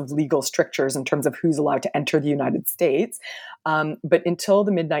lots of legal strictures in terms of who's allowed to enter the United States. But until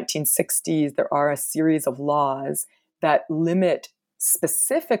the mid-1960s, there are a series of laws that limit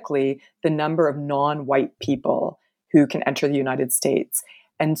specifically the number of non-white people who can enter the United States.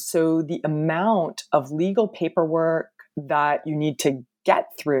 And so the amount of legal paperwork that you need to get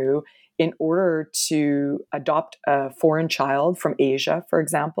through in order to adopt a foreign child from Asia, for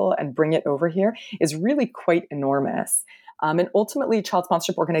example, and bring it over here is really quite enormous. And ultimately, child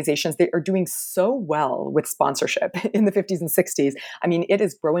sponsorship organizations, they are doing so well with sponsorship in the 50s and 60s. I mean, it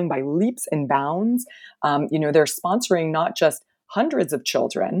is growing by leaps and bounds. They're sponsoring not just hundreds of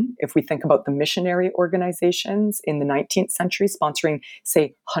children. If we think about the missionary organizations in the 19th century sponsoring,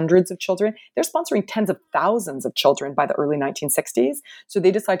 say, hundreds of children, they're sponsoring tens of thousands of children by the early 1960s. So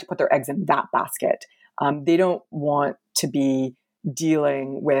they decide to put their eggs in that basket. They don't want to be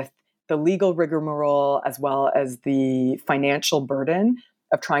dealing with the legal rigmarole as well as the financial burden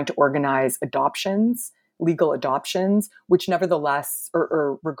of trying to organize adoptions, legal adoptions, which nevertheless,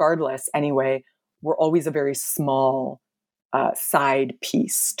 or regardless anyway, were always a very small side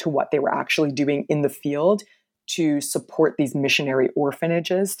piece to what they were actually doing in the field to support these missionary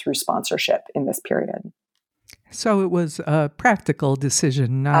orphanages through sponsorship in this period. So it was a practical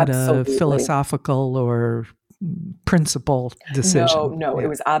decision, not Absolutely. a philosophical or principle decision. No, It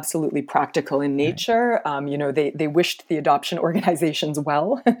was absolutely practical in nature. They wished the adoption organizations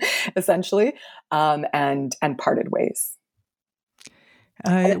well, essentially, and parted ways.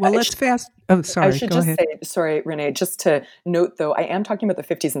 Let's fast. Oh, sorry. I should go just ahead. say, sorry, Renee, just to note, though, I am talking about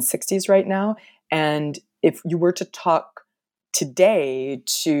the 50s and 60s right now. And if you were to talk today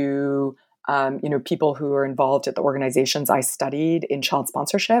to people who are involved at the organizations I studied in child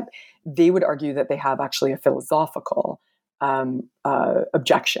sponsorship, they would argue that they have actually a philosophical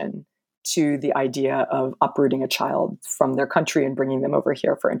objection to the idea of uprooting a child from their country and bringing them over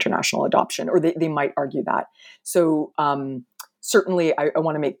here for international adoption, or they might argue that. So certainly, I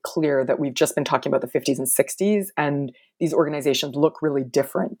want to make clear that we've just been talking about the 50s and 60s, and these organizations look really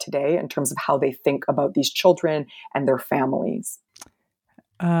different today in terms of how they think about these children and their families.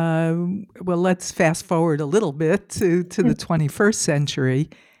 Let's fast forward a little bit to the 21st century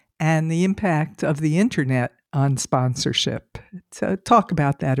and the impact of the internet on sponsorship. So talk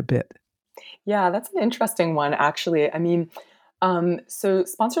about that a bit. Yeah, that's an interesting one, actually. I mean, so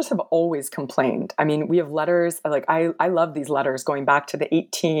sponsors have always complained. I mean, we have letters, like I love these letters going back to the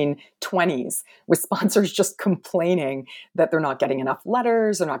 1820s with sponsors just complaining that they're not getting enough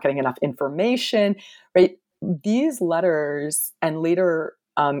letters, they're not getting enough information, right? These letters and later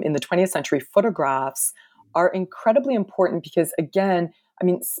in the 20th century photographs are incredibly important because, again, I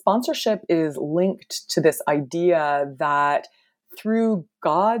mean, sponsorship is linked to this idea that through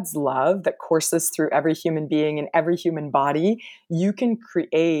God's love that courses through every human being and every human body, you can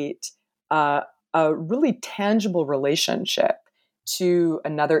create a really tangible relationship to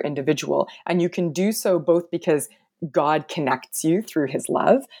another individual. And you can do so both because God connects you through his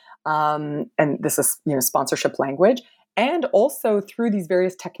love, and this is sponsorship language, and also through these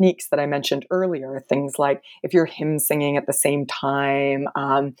various techniques that I mentioned earlier, things like if you're hymn singing at the same time,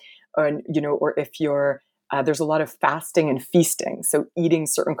 or if you're there's a lot of fasting and feasting. So eating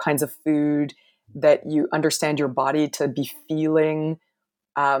certain kinds of food that you understand your body to be feeling,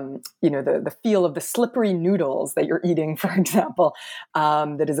 the feel of the slippery noodles that you're eating, for example,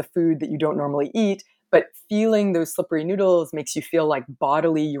 that is a food that you don't normally eat. But feeling those slippery noodles makes you feel like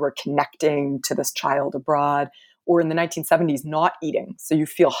bodily you are connecting to this child abroad. Or in the 1970s, not eating. So you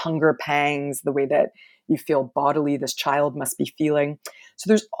feel hunger pangs the way that you feel bodily this child must be feeling. So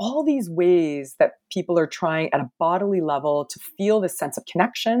there's all these ways that people are trying at a bodily level to feel this sense of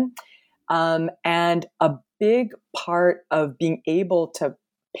connection. And a big part of being able to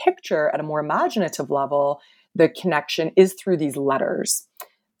picture at a more imaginative level the connection is through these letters.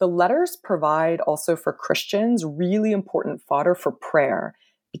 The letters provide also for Christians really important fodder for prayer,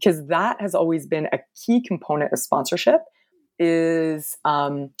 because that has always been a key component of sponsorship, is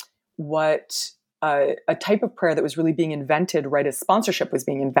what a type of prayer that was really being invented right as sponsorship was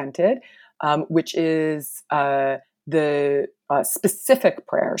being invented, which is the specific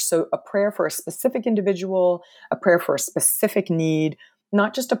prayer. So a prayer for a specific individual, a prayer for a specific need,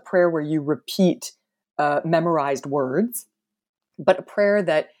 not just a prayer where you repeat memorized words, but a prayer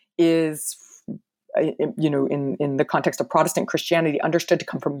that is, in the context of Protestant Christianity, understood to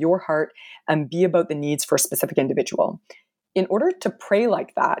come from your heart and be about the needs for a specific individual. In order to pray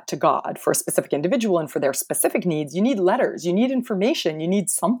like that to God for a specific individual and for their specific needs, you need letters, you need information, you need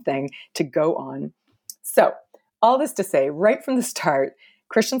something to go on. So all this to say, right from the start,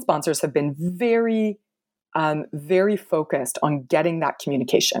 Christian sponsors have been very, very focused on getting that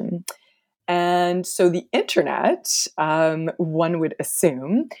communication. And so the internet, one would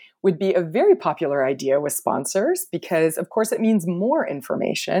assume, would be a very popular idea with sponsors because, of course, it means more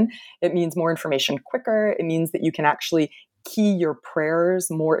information. It means more information quicker. It means that you can actually key your prayers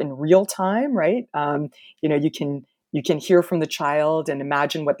more in real time, right? You can You can hear from the child and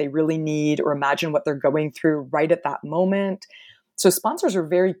imagine what they really need or imagine what they're going through right at that moment. So sponsors are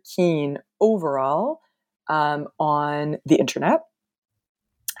very keen overall on the internet.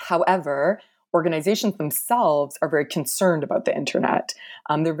 However, organizations themselves are very concerned about the internet.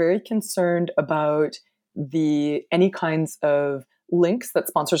 They're very concerned about any kinds of links that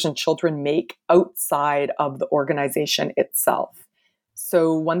sponsors and children make outside of the organization itself.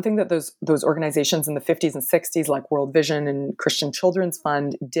 So one thing that those organizations in the 50s and 60s, like World Vision and Christian Children's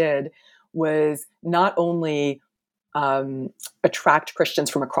Fund, did was not only attract Christians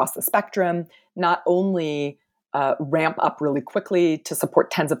from across the spectrum, not only ramp up really quickly to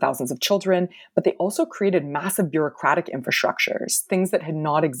support tens of thousands of children, but they also created massive bureaucratic infrastructures, things that had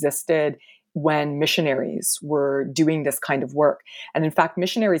not existed when missionaries were doing this kind of work. And in fact,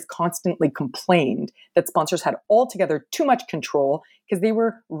 missionaries constantly complained that sponsors had altogether too much control because they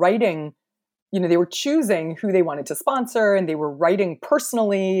were writing, they were choosing who they wanted to sponsor, and they were writing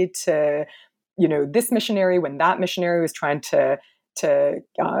personally to, this missionary when that missionary was trying to sort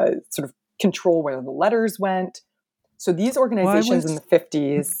of control where the letters went. So these organizations in the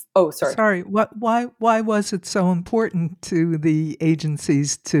 50s, why was it so important to the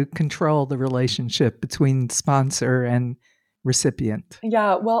agencies to control the relationship between sponsor and recipient?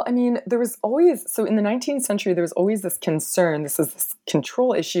 Yeah, well, I mean, there was always, so in the 19th century, there was always this concern, this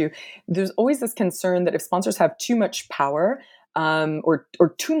control issue. There's always this concern that if sponsors have too much power or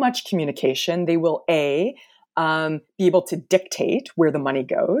too much communication, they will be able to dictate where the money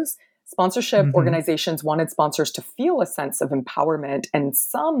goes. Sponsorship organizations wanted sponsors to feel a sense of empowerment and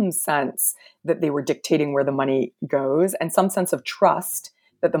some sense that they were dictating where the money goes, and some sense of trust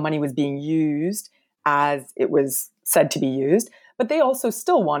that the money was being used as it was said to be used. But they also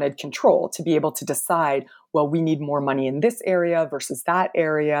still wanted control to be able to decide, well, we need more money in this area versus that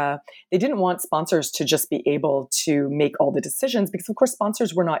area. They didn't want sponsors to just be able to make all the decisions because, of course,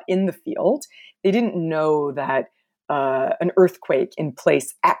 sponsors were not in the field. They didn't know that an earthquake in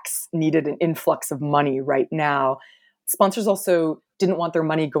place X needed an influx of money right now. Sponsors also didn't want their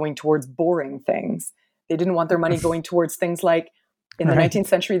money going towards boring things. They didn't want their money going towards things like, in the 19th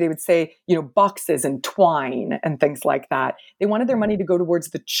century, they would say, boxes and twine and things like that. They wanted their money to go towards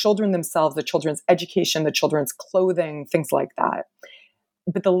the children themselves, the children's education, the children's clothing, things like that.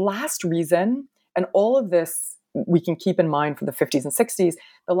 But the last reason, and all of this we can keep in mind for the 50s and 60s,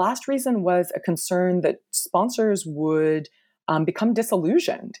 the last reason was a concern that sponsors would become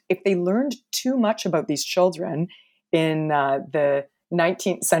disillusioned if they learned too much about these children in the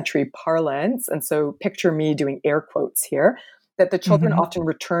 19th century parlance. And so picture me doing air quotes here, that the children often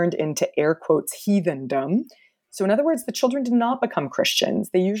returned into air quotes heathendom. So in other words, the children did not become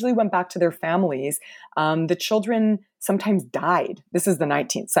Christians. They usually went back to their families. The children sometimes died. This is the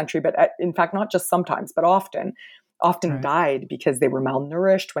 19th century, but in fact, not just sometimes, but often died because they were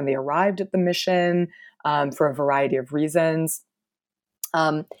malnourished when they arrived at the mission for a variety of reasons.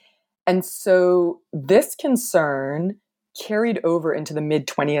 And so this concern carried over into the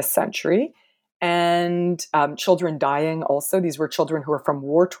mid-20th century. And children dying also. These were children who were from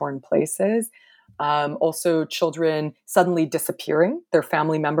war-torn places. Also children suddenly disappearing. Their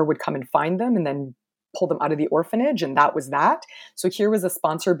family member would come and find them and then pull them out of the orphanage, and that was that. So here was a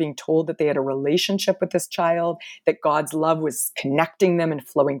sponsor being told that they had a relationship with this child, that God's love was connecting them and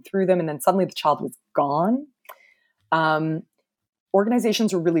flowing through them, and then suddenly the child was gone.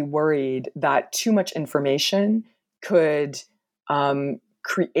 Organizations were really worried that too much information could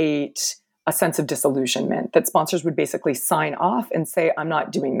create a sense of disillusionment, that sponsors would basically sign off and say, I'm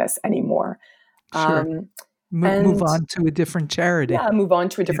not doing this anymore. Sure. Move on to a different charity. Yeah, move on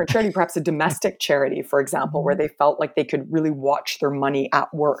to a different charity, perhaps a domestic charity, for example, where they felt like they could really watch their money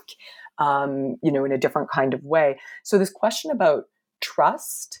at work, in a different kind of way. So this question about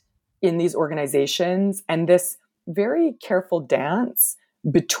trust in these organizations and this very careful dance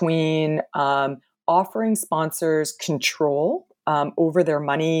between offering sponsors control over their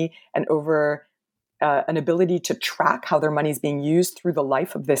money and over an ability to track how their money is being used through the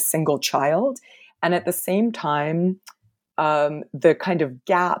life of this single child. And at the same time, the kind of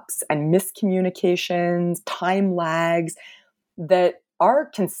gaps and miscommunications, time lags that are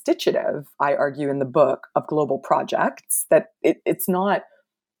constitutive, I argue in the book, of global projects, that it's not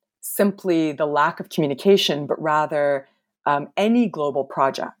simply the lack of communication, but rather any global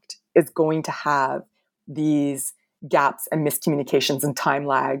project is going to have these gaps and miscommunications and time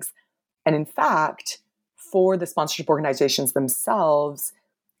lags. And in fact, for the sponsorship organizations themselves,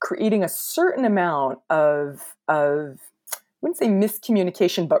 creating a certain amount of I wouldn't say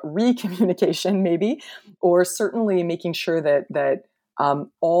miscommunication, but recommunication maybe, or certainly making sure that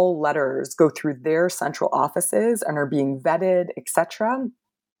all letters go through their central offices and are being vetted, etc.,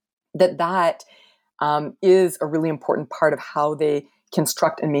 that is a really important part of how they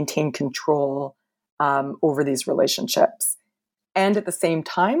construct and maintain control over these relationships. And at the same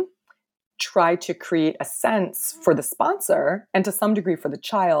time, try to create a sense for the sponsor and to some degree for the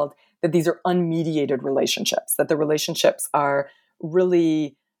child that these are unmediated relationships, that the relationships are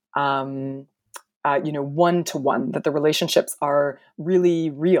really, one-to-one, that the relationships are really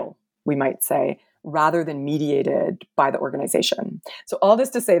real, we might say, rather than mediated by the organization. So all this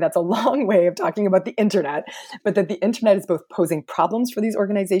to say, that's a long way of talking about the internet, but that the internet is both posing problems for these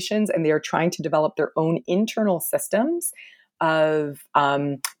organizations and they are trying to develop their own internal systems of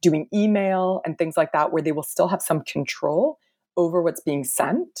doing email and things like that, where they will still have some control over what's being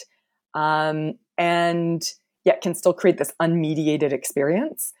sent, and yet can still create this unmediated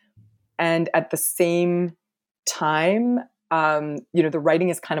experience. And at the same time, the writing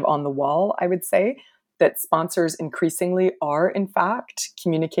is kind of on the wall, I would say, that sponsors increasingly are, in fact,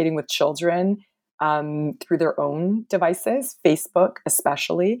 communicating with children through their own devices, Facebook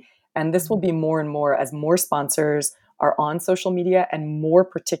especially. And this will be more and more as more sponsors are on social media, and more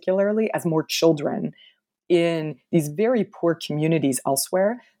particularly as more children in these very poor communities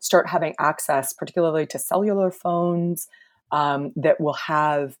elsewhere start having access, particularly to cellular phones that will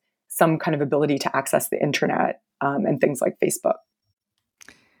have some kind of ability to access the internet and things like Facebook.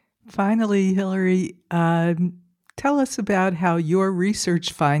 Finally, Hilary, tell us about how your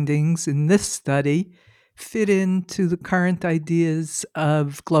research findings in this study fit into the current ideas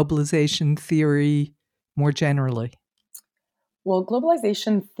of globalization theory more generally. Well,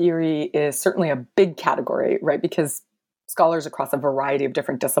 globalization theory is certainly a big category, right? Because scholars across a variety of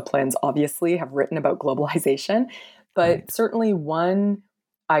different disciplines obviously have written about globalization. But certainly one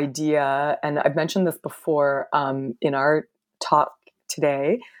idea, and I've mentioned this before in our talk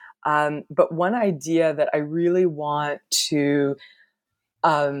today, but one idea that I really want to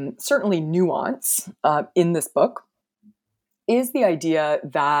certainly nuance in this book is the idea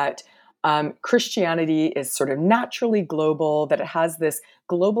that Christianity is sort of naturally global, that it has this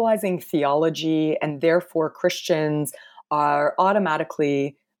globalizing theology, and therefore Christians are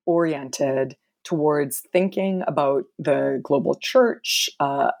automatically oriented towards thinking about the global church,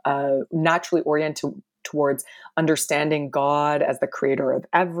 naturally oriented towards understanding God as the creator of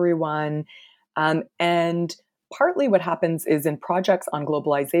everyone. And partly what happens is in projects on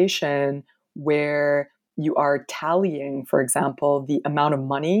globalization, where you are tallying, for example, the amount of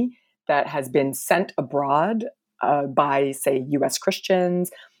money that has been sent abroad by, say, U.S.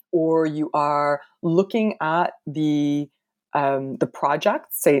 Christians, or you are looking at the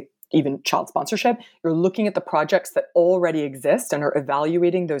projects, say, even child sponsorship, you're looking at the projects that already exist and are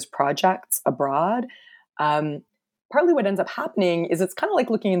evaluating those projects abroad. Partly what ends up happening is it's kind of like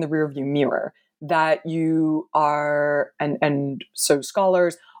looking in the rearview mirror, that you are, and so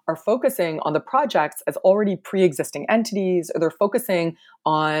scholars are focusing on the projects as already pre-existing entities, or they're focusing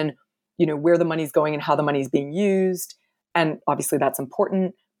on, where the money's going and how the money's being used. And obviously that's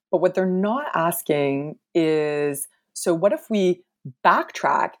important. But what they're not asking is, so what if we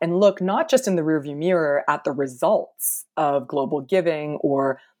backtrack and look not just in the rearview mirror at the results of global giving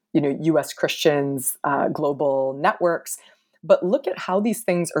or, U.S. Christians, global networks, but look at how these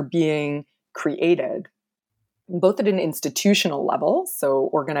things are being created, both at an institutional level, so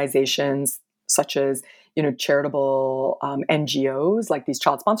organizations such as, charitable NGOs like these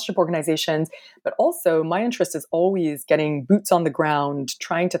child sponsorship organizations, but also my interest is always getting boots on the ground,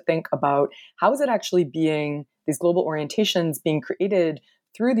 trying to think about how is it actually being, these global orientations being created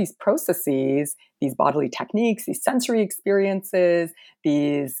through these processes, these bodily techniques, these sensory experiences,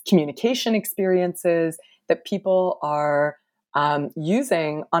 these communication experiences that people are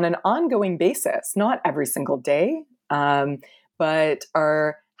using on an ongoing basis, not every single day, but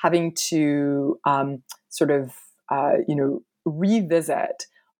are having to revisit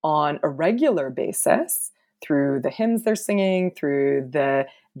on a regular basis through the hymns they're singing, through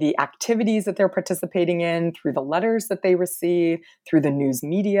the activities that they're participating in, through the letters that they receive, through the news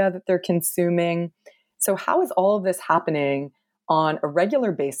media that they're consuming. So how is all of this happening on a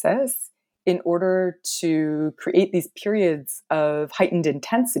regular basis in order to create these periods of heightened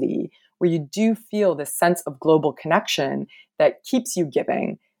intensity where you do feel this sense of global connection that keeps you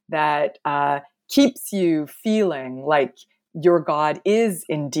giving, that keeps you feeling like your God is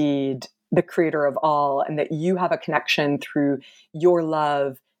indeed the creator of all, and that you have a connection through your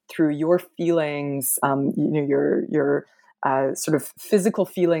love, through your feelings, your sort of physical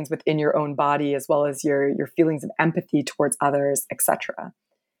feelings within your own body, as well as your feelings of empathy towards others, etc.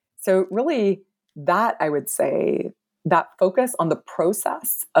 So really, that I would say that focus on the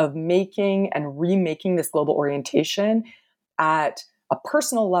process of making and remaking this global orientation at a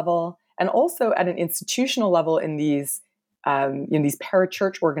personal level and also at an institutional level in these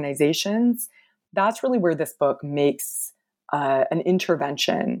parachurch organizations, that's really where this book makes an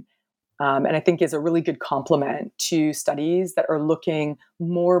intervention, and I think is a really good complement to studies that are looking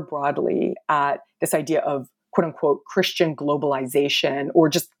more broadly at this idea of quote unquote Christian globalization or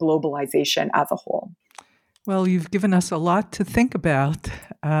just globalization as a whole. Well, you've given us a lot to think about.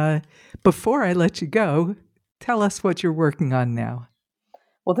 Before I let you go, tell us what you're working on now.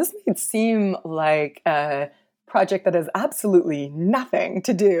 Well, this might seem like a project that has absolutely nothing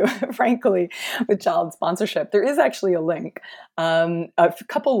to do, frankly, with child sponsorship. There is actually a link, a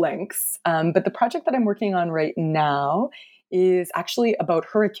couple links, but the project that I'm working on right now is actually about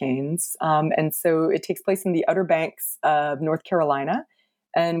hurricanes. And so it takes place in the Outer Banks of North Carolina.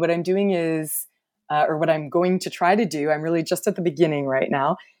 And what I'm doing is, or what I'm going to try to do, I'm really just at the beginning right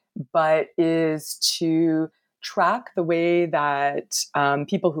now, but is to track the way that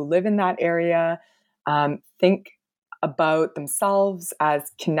people who live in that area think about themselves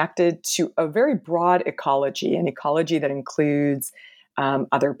as connected to a very broad ecology, an ecology that includes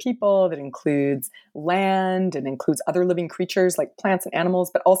other people, that includes land, and includes other living creatures like plants and animals,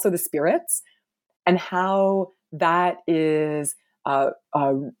 but also the spirits, and how that is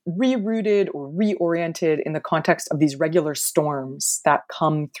rerouted or reoriented in the context of these regular storms that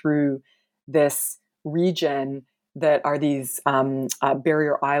come through this region that are these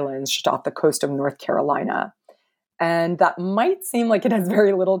barrier islands just off the coast of North Carolina. And that might seem like it has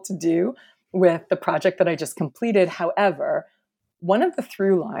very little to do with the project that I just completed. However, one of the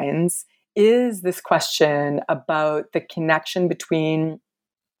through lines is this question about the connection between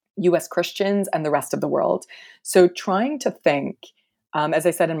US Christians and the rest of the world. So trying to think, as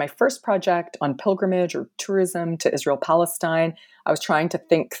I said in my first project on pilgrimage or tourism to Israel, Palestine, I was trying to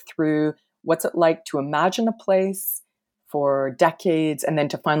think through what's it like to imagine a place for decades and then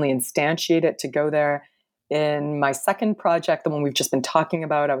to finally instantiate it, to go there. In my second project, the one we've just been talking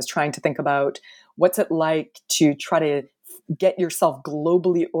about, I was trying to think about what's it like to try to get yourself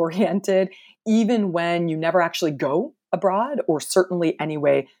globally oriented, even when you never actually go abroad, or certainly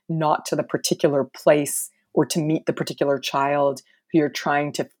anyway, not to the particular place or to meet the particular child who you're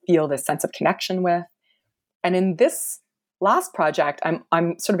trying to feel this sense of connection with. And in this last project,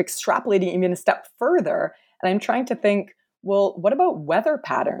 I'm sort of extrapolating even a step further, and I'm trying to think, well, what about weather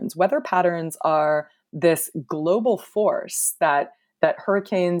patterns? Weather patterns are this global force that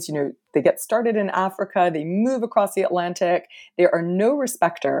hurricanes, they get started in Africa, they move across the Atlantic. There are no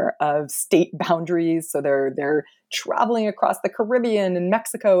respecter of state boundaries. So they're traveling across the Caribbean and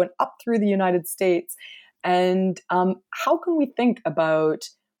Mexico and up through the United States. And how can we think about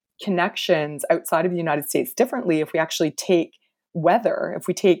connections outside of the United States differently if we actually take weather, if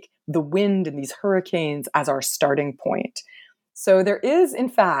we take the wind and these hurricanes as our starting point? So there is, in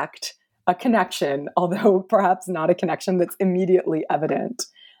fact, a connection, although perhaps not a connection that's immediately evident.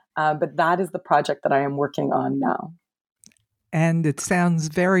 But that is the project that I am working on now. And it sounds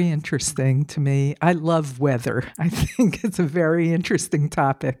very interesting to me. I love weather. I think it's a very interesting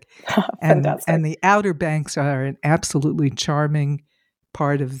topic. Fantastic. And the Outer Banks are an absolutely charming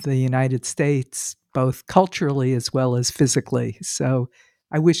part of the United States, both culturally as well as physically. So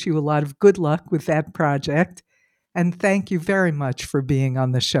I wish you a lot of good luck with that project. And thank you very much for being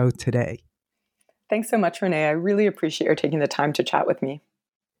on the show today. Thanks so much, Renee. I really appreciate your taking the time to chat with me.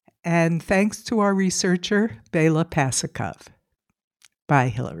 And thanks to our researcher, Bela Pasikov. Bye,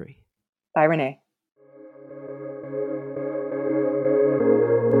 Hillary. Bye, Renee.